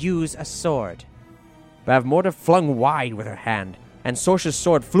 "to use a sword." Bavmorda flung wide with her hand, and Sorsha's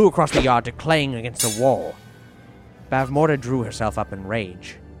sword flew across the yard to clang against the wall. Bavmorda drew herself up in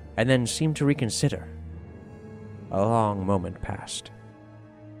rage, and then seemed to reconsider. A long moment passed.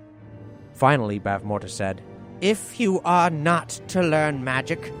 Finally, Bavmorda said, "If you are not to learn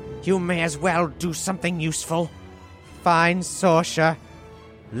magic, you may as well do something useful. Fine, Sorsha.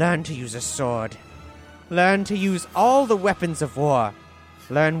 Learn to use a sword. Learn to use all the weapons of war.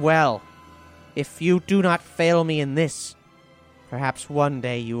 Learn well. If you do not fail me in this, perhaps one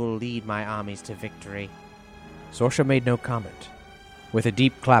day you will lead my armies to victory." Sorsha made no comment. With a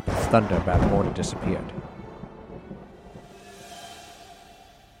deep clap of thunder, Bavmorda disappeared.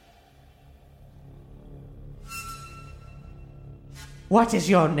 "What is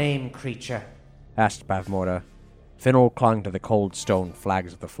your name, creature?" asked Bavmorda. Fennel clung to the cold stone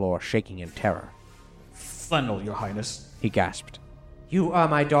flags of the floor, shaking in terror. Fennel, Your Highness, he gasped. "You are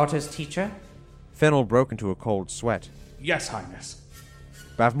my daughter's teacher?" Fennel broke into a cold sweat. Yes, Highness.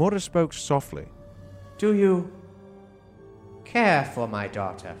 Bavmorda spoke softly. "Do you care for my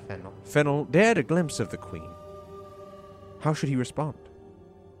daughter, Fennel?" Fennel dared a glimpse of the queen. How should he respond?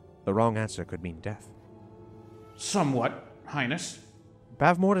 The wrong answer could mean death. Somewhat, Highness.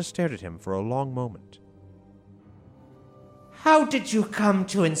 Bavmorda stared at him for a long moment. "How did you come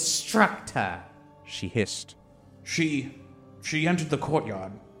to instruct her?" she hissed. She entered the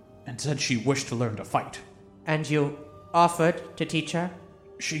courtyard and said she wished to learn to fight. "And you offered to teach her?"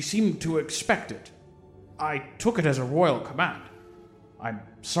 She seemed to expect it. I took it as a royal command. I'm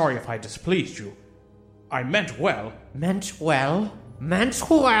sorry if I displeased you. I meant well. Meant well? Meant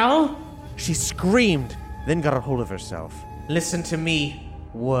well? She screamed, then got a hold of herself. "Listen to me,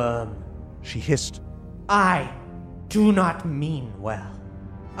 worm," she hissed. "I do not mean well.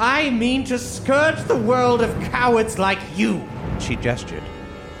 I mean to scourge the world of cowards like you." She gestured.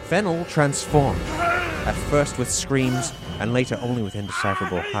 Fennel transformed, at first with screams, and later only with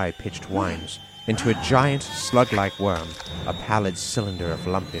indecipherable high-pitched whines, into a giant, slug-like worm, a pallid cylinder of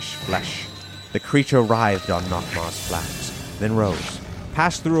lumpish flesh. The creature writhed on Nothmar's flaps, then rose,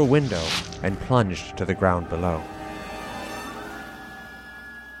 passed through a window, and plunged to the ground below.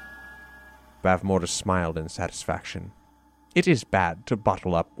 Bavmorda smiled in satisfaction. It is bad to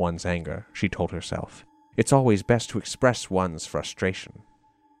bottle up one's anger, she told herself. It's always best to express one's frustration.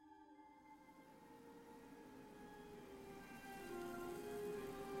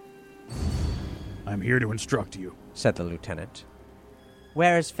 I'm here to instruct you, said the lieutenant.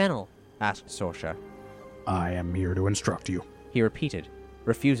 Where is Fennel? Asked Sorsha. I am here to instruct you, he repeated,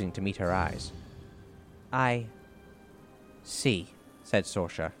 refusing to meet her eyes. I see, said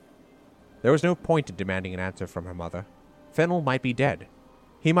Sorsha. There was no point in demanding an answer from her mother. Fennel might be dead.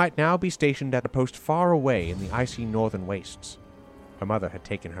 He might now be stationed at a post far away in the icy northern wastes. Her mother had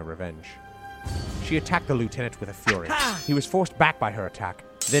taken her revenge. She attacked the lieutenant with a fury. He was forced back by her attack,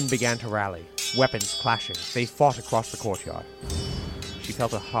 then began to rally, weapons clashing. They fought across the courtyard. She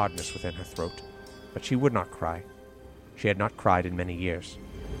felt a hardness within her throat, but she would not cry. She had not cried in many years.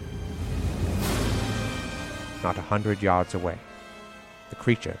 Not 100 yards away, the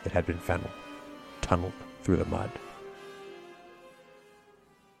creature that had been Fennel tunneled through the mud.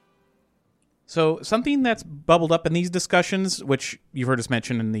 So something that's bubbled up in these discussions, which you've heard us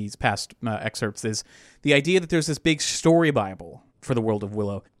mention in these past excerpts, is the idea that there's this big story Bible for the world of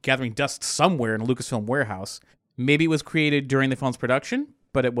Willow, gathering dust somewhere in a Lucasfilm warehouse. Maybe it was created during the film's production,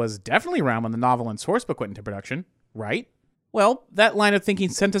 but it was definitely around when the novel and sourcebook went into production, right? Well, that line of thinking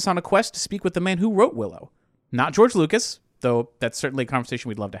sent us on a quest to speak with the man who wrote Willow. Not George Lucas, though that's certainly a conversation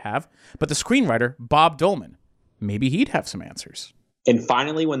we'd love to have, but the screenwriter, Bob Dolman. Maybe he'd have some answers. And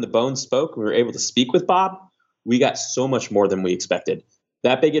finally, when the Bones spoke, we were able to speak with Bob. We got so much more than we expected.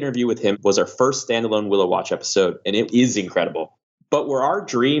 That big interview with him was our first standalone Willow Watch episode, and it is incredible. But were our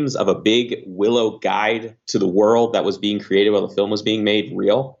dreams of a big Willow guide to the world that was being created while the film was being made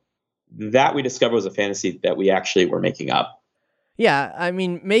real? That we discovered was a fantasy that we actually were making up. Yeah, I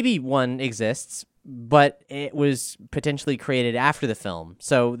mean, maybe one exists, but it was potentially created after the film.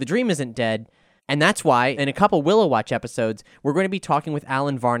 So the dream isn't dead. And that's why, in a couple Willow Watch episodes, we're going to be talking with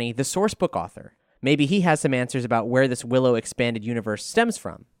Alan Varney, the sourcebook author. Maybe he has some answers about where this Willow expanded universe stems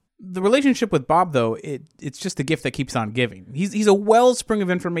from. The relationship with Bob, though, it's just a gift that keeps on giving. He's a wellspring of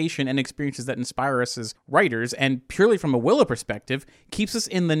information and experiences that inspire us as writers, and purely from a Willow perspective, keeps us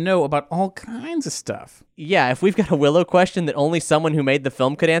in the know about all kinds of stuff. Yeah, if we've got a Willow question that only someone who made the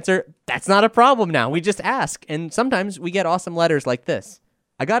film could answer, that's not a problem now. We just ask, and sometimes we get awesome letters like this.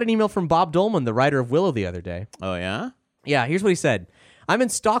 I got an email from Bob Dolman, the writer of Willow, the other day. Oh, yeah? Yeah, here's what he said. I'm in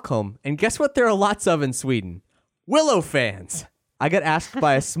Stockholm, and guess what there are lots of in Sweden? Willow fans. I got asked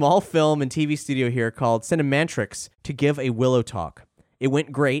by a small film and TV studio here called Cinematrix to give a Willow talk. It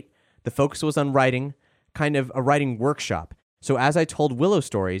went great. The focus was on writing, kind of a writing workshop. So as I told Willow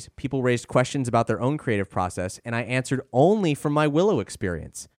stories, people raised questions about their own creative process, and I answered only from my Willow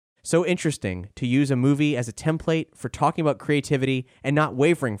experience. So interesting to use a movie as a template for talking about creativity and not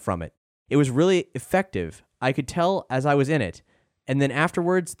wavering from it. It was really effective. I could tell as I was in it. And then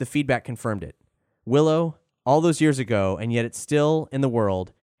afterwards, the feedback confirmed it. Willow, all those years ago, and yet it's still in the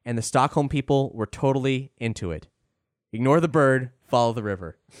world, and the Stockholm people were totally into it. Ignore the bird, follow the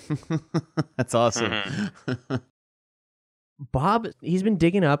river. That's awesome. Bob, he's been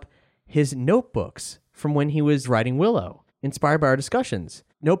digging up his notebooks from when he was writing Willow, inspired by our discussions.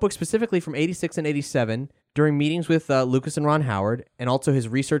 Notebooks specifically from 86 and 87, during meetings with Lucas and Ron Howard, and also his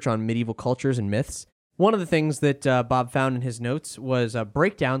research on medieval cultures and myths. One of the things that Bob found in his notes was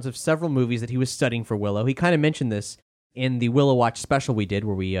breakdowns of several movies that he was studying for Willow. He kind of mentioned this in the Willow Watch special we did,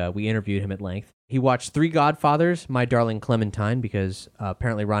 where we interviewed him at length. He watched 3 Godfathers, My Darling Clementine, because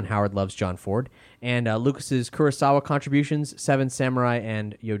apparently Ron Howard loves John Ford, and Lucas's Kurosawa contributions, Seven Samurai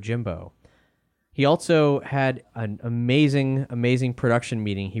and Yojimbo. He also had an amazing production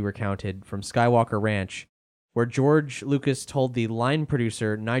meeting he recounted from Skywalker Ranch, where George Lucas told the line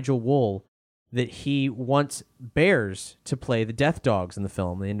producer, Nigel Wool, that he wants bears to play the death dogs in the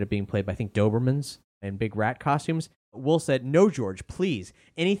film. They ended up being played by, I think, Dobermans in big rat costumes. Wool said, "No, George, please,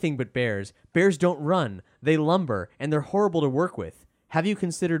 anything but bears. Bears don't run, they lumber, and they're horrible to work with. Have you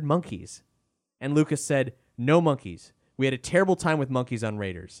considered monkeys?" And Lucas said, "No monkeys. We had a terrible time with monkeys on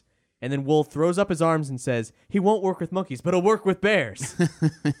Raiders." And then Wool throws up his arms and says, "He won't work with monkeys, but he'll work with bears."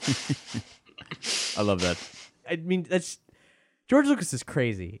 I love that. I mean, that's... George Lucas is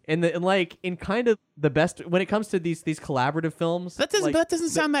crazy, and in kind of the best when it comes to these collaborative films. That doesn't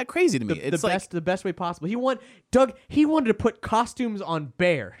sound that crazy to me. It's the best way possible. He wanted to put costumes on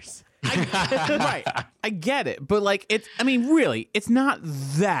bears. Right, I get it, but really, it's not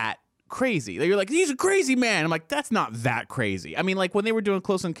that crazy. You're like, he's a crazy man. I'm like, that's not that crazy. I mean, like when they were doing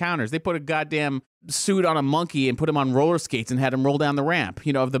Close Encounters, they put a goddamn suit on a monkey and put him on roller skates and had him roll down the ramp,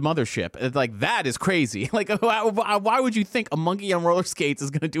 of the mothership. It's like, that is crazy. Like, why would you think a monkey on roller skates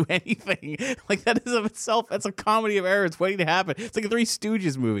is going to do anything? Like, that is of itself, that's a comedy of errors waiting to happen. It's like a Three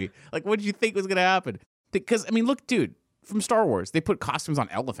Stooges movie. Like, what did you think was going to happen? Because, I mean, look, dude, from Star Wars, they put costumes on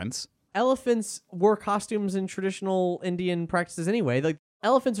elephants. Elephants wore costumes in traditional Indian practices anyway. Like,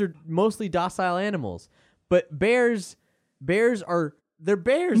 elephants are mostly docile animals, but bears are... They're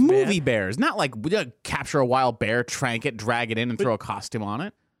bears, Movie man. bears. Not like capture a wild bear, trank it, drag it in, and throw a costume on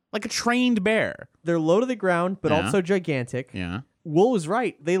it. Like a trained bear. They're low to the ground, but also gigantic. Yeah. Wool was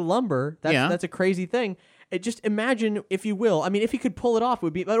right. They lumber. That's a crazy thing. Just imagine, if you will. I mean, if he could pull it off, it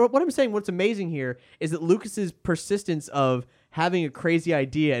would be... What I'm saying, what's amazing here, is that Lucas's persistence of having a crazy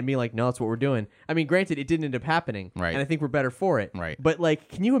idea and being like, no, that's what we're doing. I mean, granted, it didn't end up happening. Right. And I think we're better for it. Right. But,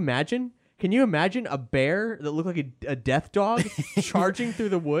 can you imagine... Can you imagine a bear that looked like a death dog charging through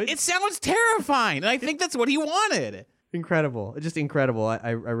the woods? It sounds terrifying, and I think that's what he wanted. Incredible. Just incredible. I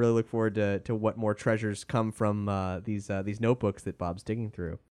really look forward to what more treasures come from these notebooks that Bob's digging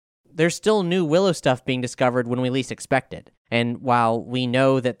through. There's still new Willow stuff being discovered when we least expect it. And while we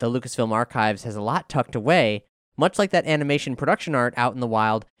know that the Lucasfilm Archives has a lot tucked away, much like that animation production art out in the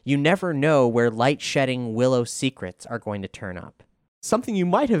wild, you never know where light-shedding Willow secrets are going to turn up. Something you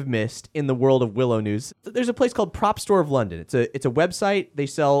might have missed in the world of Willow news. There's a place called Prop Store of London. It's a website. They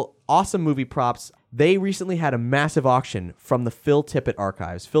sell awesome movie props. They recently had a massive auction from the Phil Tippett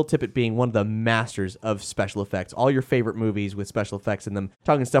archives. Phil Tippett being one of the masters of special effects. All your favorite movies with special effects in them.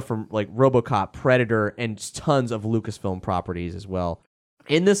 Talking stuff from like RoboCop, Predator, and tons of Lucasfilm properties as well.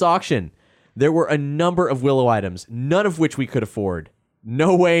 In this auction, there were a number of Willow items, none of which we could afford.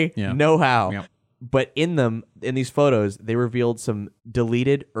 No way, no how. Yeah. But in these photos, they revealed some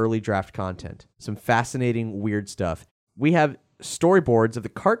deleted early draft content, some fascinating, weird stuff. We have storyboards of the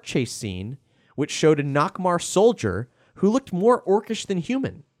cart chase scene, which showed a Nockmaar soldier who looked more orcish than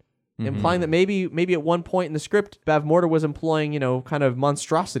human, implying that maybe at one point in the script, Bavmorda was employing, kind of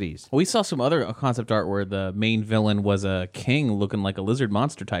monstrosities. We saw some other concept art where the main villain was a king looking like a lizard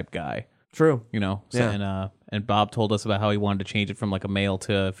monster type guy. True. And Bob told us about how he wanted to change it from like a male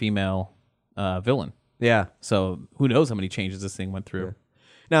to a female villain. Yeah. So who knows how many changes this thing went through. Yeah.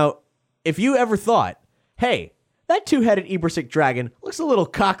 Now, if you ever thought, hey, that two-headed Ebersic dragon looks a little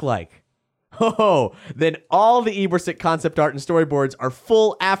cock-like. Oh, then all the Ebersick concept art and storyboards are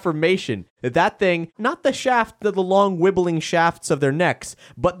full affirmation that that thing, not the shaft, the long wibbling shafts of their necks,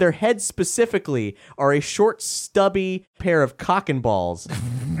 but their heads specifically are a short, stubby pair of cock and balls.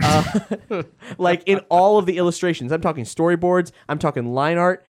 Like in all of the illustrations. I'm talking storyboards, I'm talking line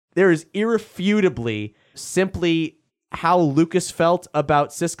art. There is irrefutably simply how Lucas felt about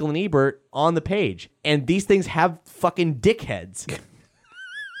Siskel and Ebert on the page. And these things have fucking dick heads.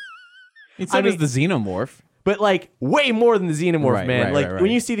 It's the xenomorph. But like way more than the xenomorph, Right, man. right, right.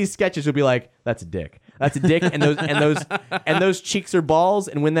 When you see these sketches, you'll be like, "That's a dick. That's a dick." And those cheeks are balls.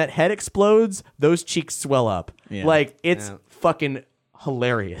 And when that head explodes, those cheeks swell up. Yeah. Like it's fucking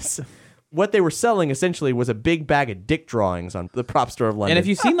hilarious. What they were selling essentially was a big bag of dick drawings on the prop store of London. And if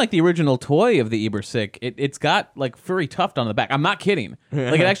you've seen like the original toy of the Ebersick, it's got like furry tuft on the back. I'm not kidding.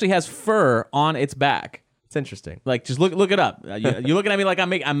 Like it actually has fur on its back. It's interesting. Like just look it up. You're looking at me like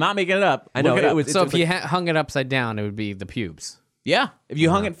I'm not making it up. I know. Look it up. So if you hung it upside down, it would be the pubes. Yeah, if you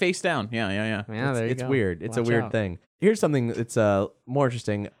hung it face down. Yeah. Yeah, there you It's go. weird. It's a Watch weird out. thing. Here's something that's more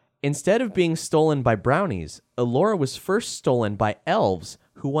interesting. Instead of being stolen by brownies, Elora was first stolen by elves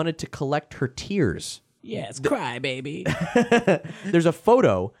who wanted to collect her tears. Yes, cry, baby. There's a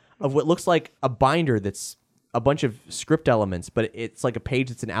photo of what looks like a binder that's a bunch of script elements, but it's like a page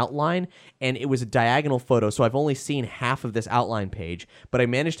that's an outline, and it was a diagonal photo, so I've only seen half of this outline page, but I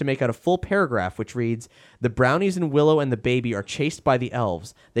managed to make out a full paragraph which reads, "The brownies and Willow and the baby are chased by the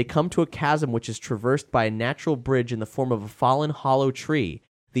elves. They come to a chasm which is traversed by a natural bridge in the form of a fallen hollow tree.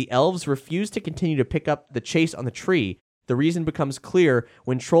 The elves refuse to continue to pick up the chase on the tree. The reason becomes clear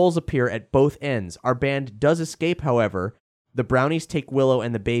when trolls appear at both ends. Our band does escape, however. The brownies take Willow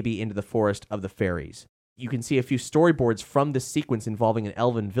and the baby into the forest of the fairies." You can see a few storyboards from this sequence involving an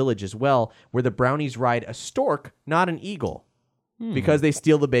elven village as well, where the brownies ride a stork, not an eagle, because they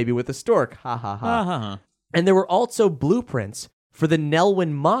steal the baby with a stork. Ha ha ha. And there were also blueprints for the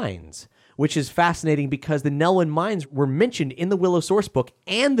Nelwyn mines, which is fascinating because the Nelwyn mines were mentioned in the Willow source book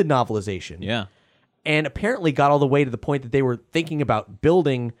and the novelization. Yeah. And apparently got all the way to the point that they were thinking about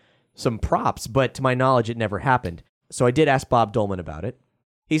building some props, but to my knowledge, it never happened. So I did ask Bob Dolman about it.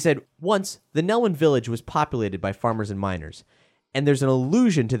 He said, once, the Nelwyn village was populated by farmers and miners, and there's an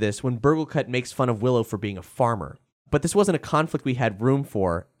allusion to this when Burglecut makes fun of Willow for being a farmer. But this wasn't a conflict we had room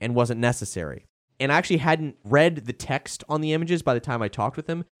for and wasn't necessary. And I actually hadn't read the text on the images by the time I talked with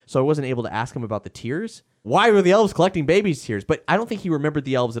him, so I wasn't able to ask him about the tears. Why were the elves collecting babies' tears? But I don't think he remembered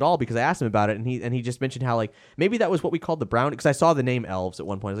the elves at all because I asked him about it, and he just mentioned how, like, maybe that was what we called the brownie, because I saw the name elves at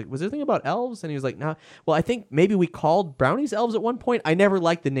one point. I was like, was there anything about elves? And he was like, no. Well, I think maybe we called brownies elves at one point. I never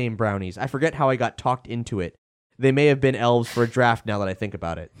liked the name brownies. I forget how I got talked into it. They may have been elves for a draft now that I think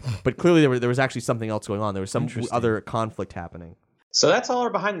about it. But clearly there was actually something else going on. There was some other conflict happening. So that's all our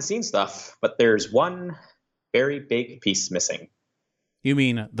behind-the-scenes stuff, but there's one very big piece missing. You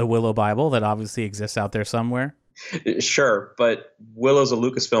mean the Willow Bible that obviously exists out there somewhere? Sure, but Willow's a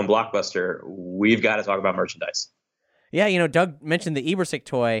Lucasfilm blockbuster. We've got to talk about merchandise. Yeah, Doug mentioned the Ebersick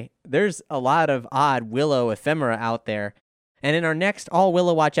toy. There's a lot of odd Willow ephemera out there. And in our next All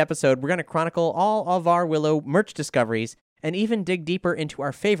Willow Watch episode, we're going to chronicle all of our Willow merch discoveries and even dig deeper into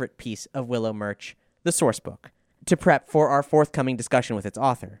our favorite piece of Willow merch, the source book, to prep for our forthcoming discussion with its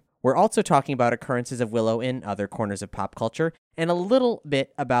author. We're also talking about occurrences of Willow in other corners of pop culture, and a little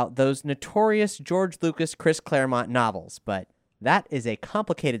bit about those notorious George Lucas, Chris Claremont novels, but that is a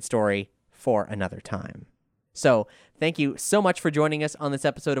complicated story for another time. So, thank you so much for joining us on this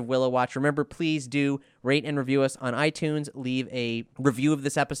episode of Willow Watch. Remember, please do rate and review us on iTunes, leave a review of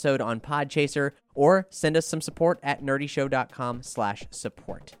this episode on Podchaser, or send us some support at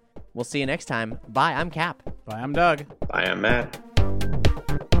nerdyshow.com/support. We'll see you next time. Bye, I'm Cap. Bye, I'm Doug. Bye, I'm Matt.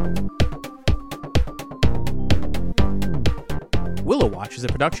 Willow Watch is a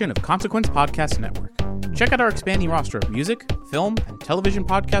production of Consequence Podcast Network. Check out our expanding roster of music, film, and television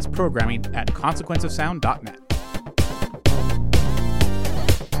podcast programming at consequenceofsound.net.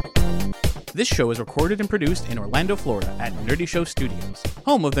 This show is recorded and produced in Orlando, Florida at Nerdy Show Studios,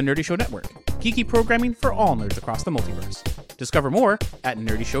 home of the Nerdy Show Network, geeky programming for all nerds across the multiverse. Discover more at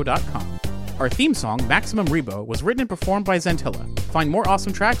nerdyshow.com. Our theme song, Maximum Rebo, was written and performed by Zentilla. Find more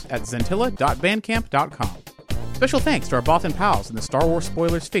awesome tracks at zentilla.bandcamp.com. Special thanks to our Bothan pals in the Star Wars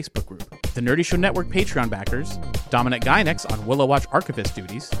Spoilers Facebook group, the Nerdy Show Network Patreon backers, Dominic Gynex on Willow Watch archivist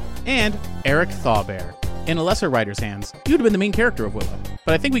duties, and Eric Thawbear. In a lesser writer's hands, you'd have been the main character of Willow,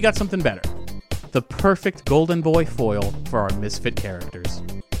 but I think we got something better. The perfect golden boy foil for our misfit characters.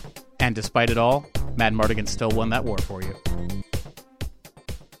 And despite it all, Mad Mardigan still won that war for you.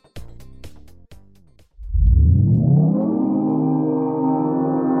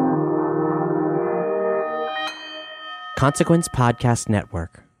 Consequence Podcast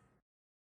Network.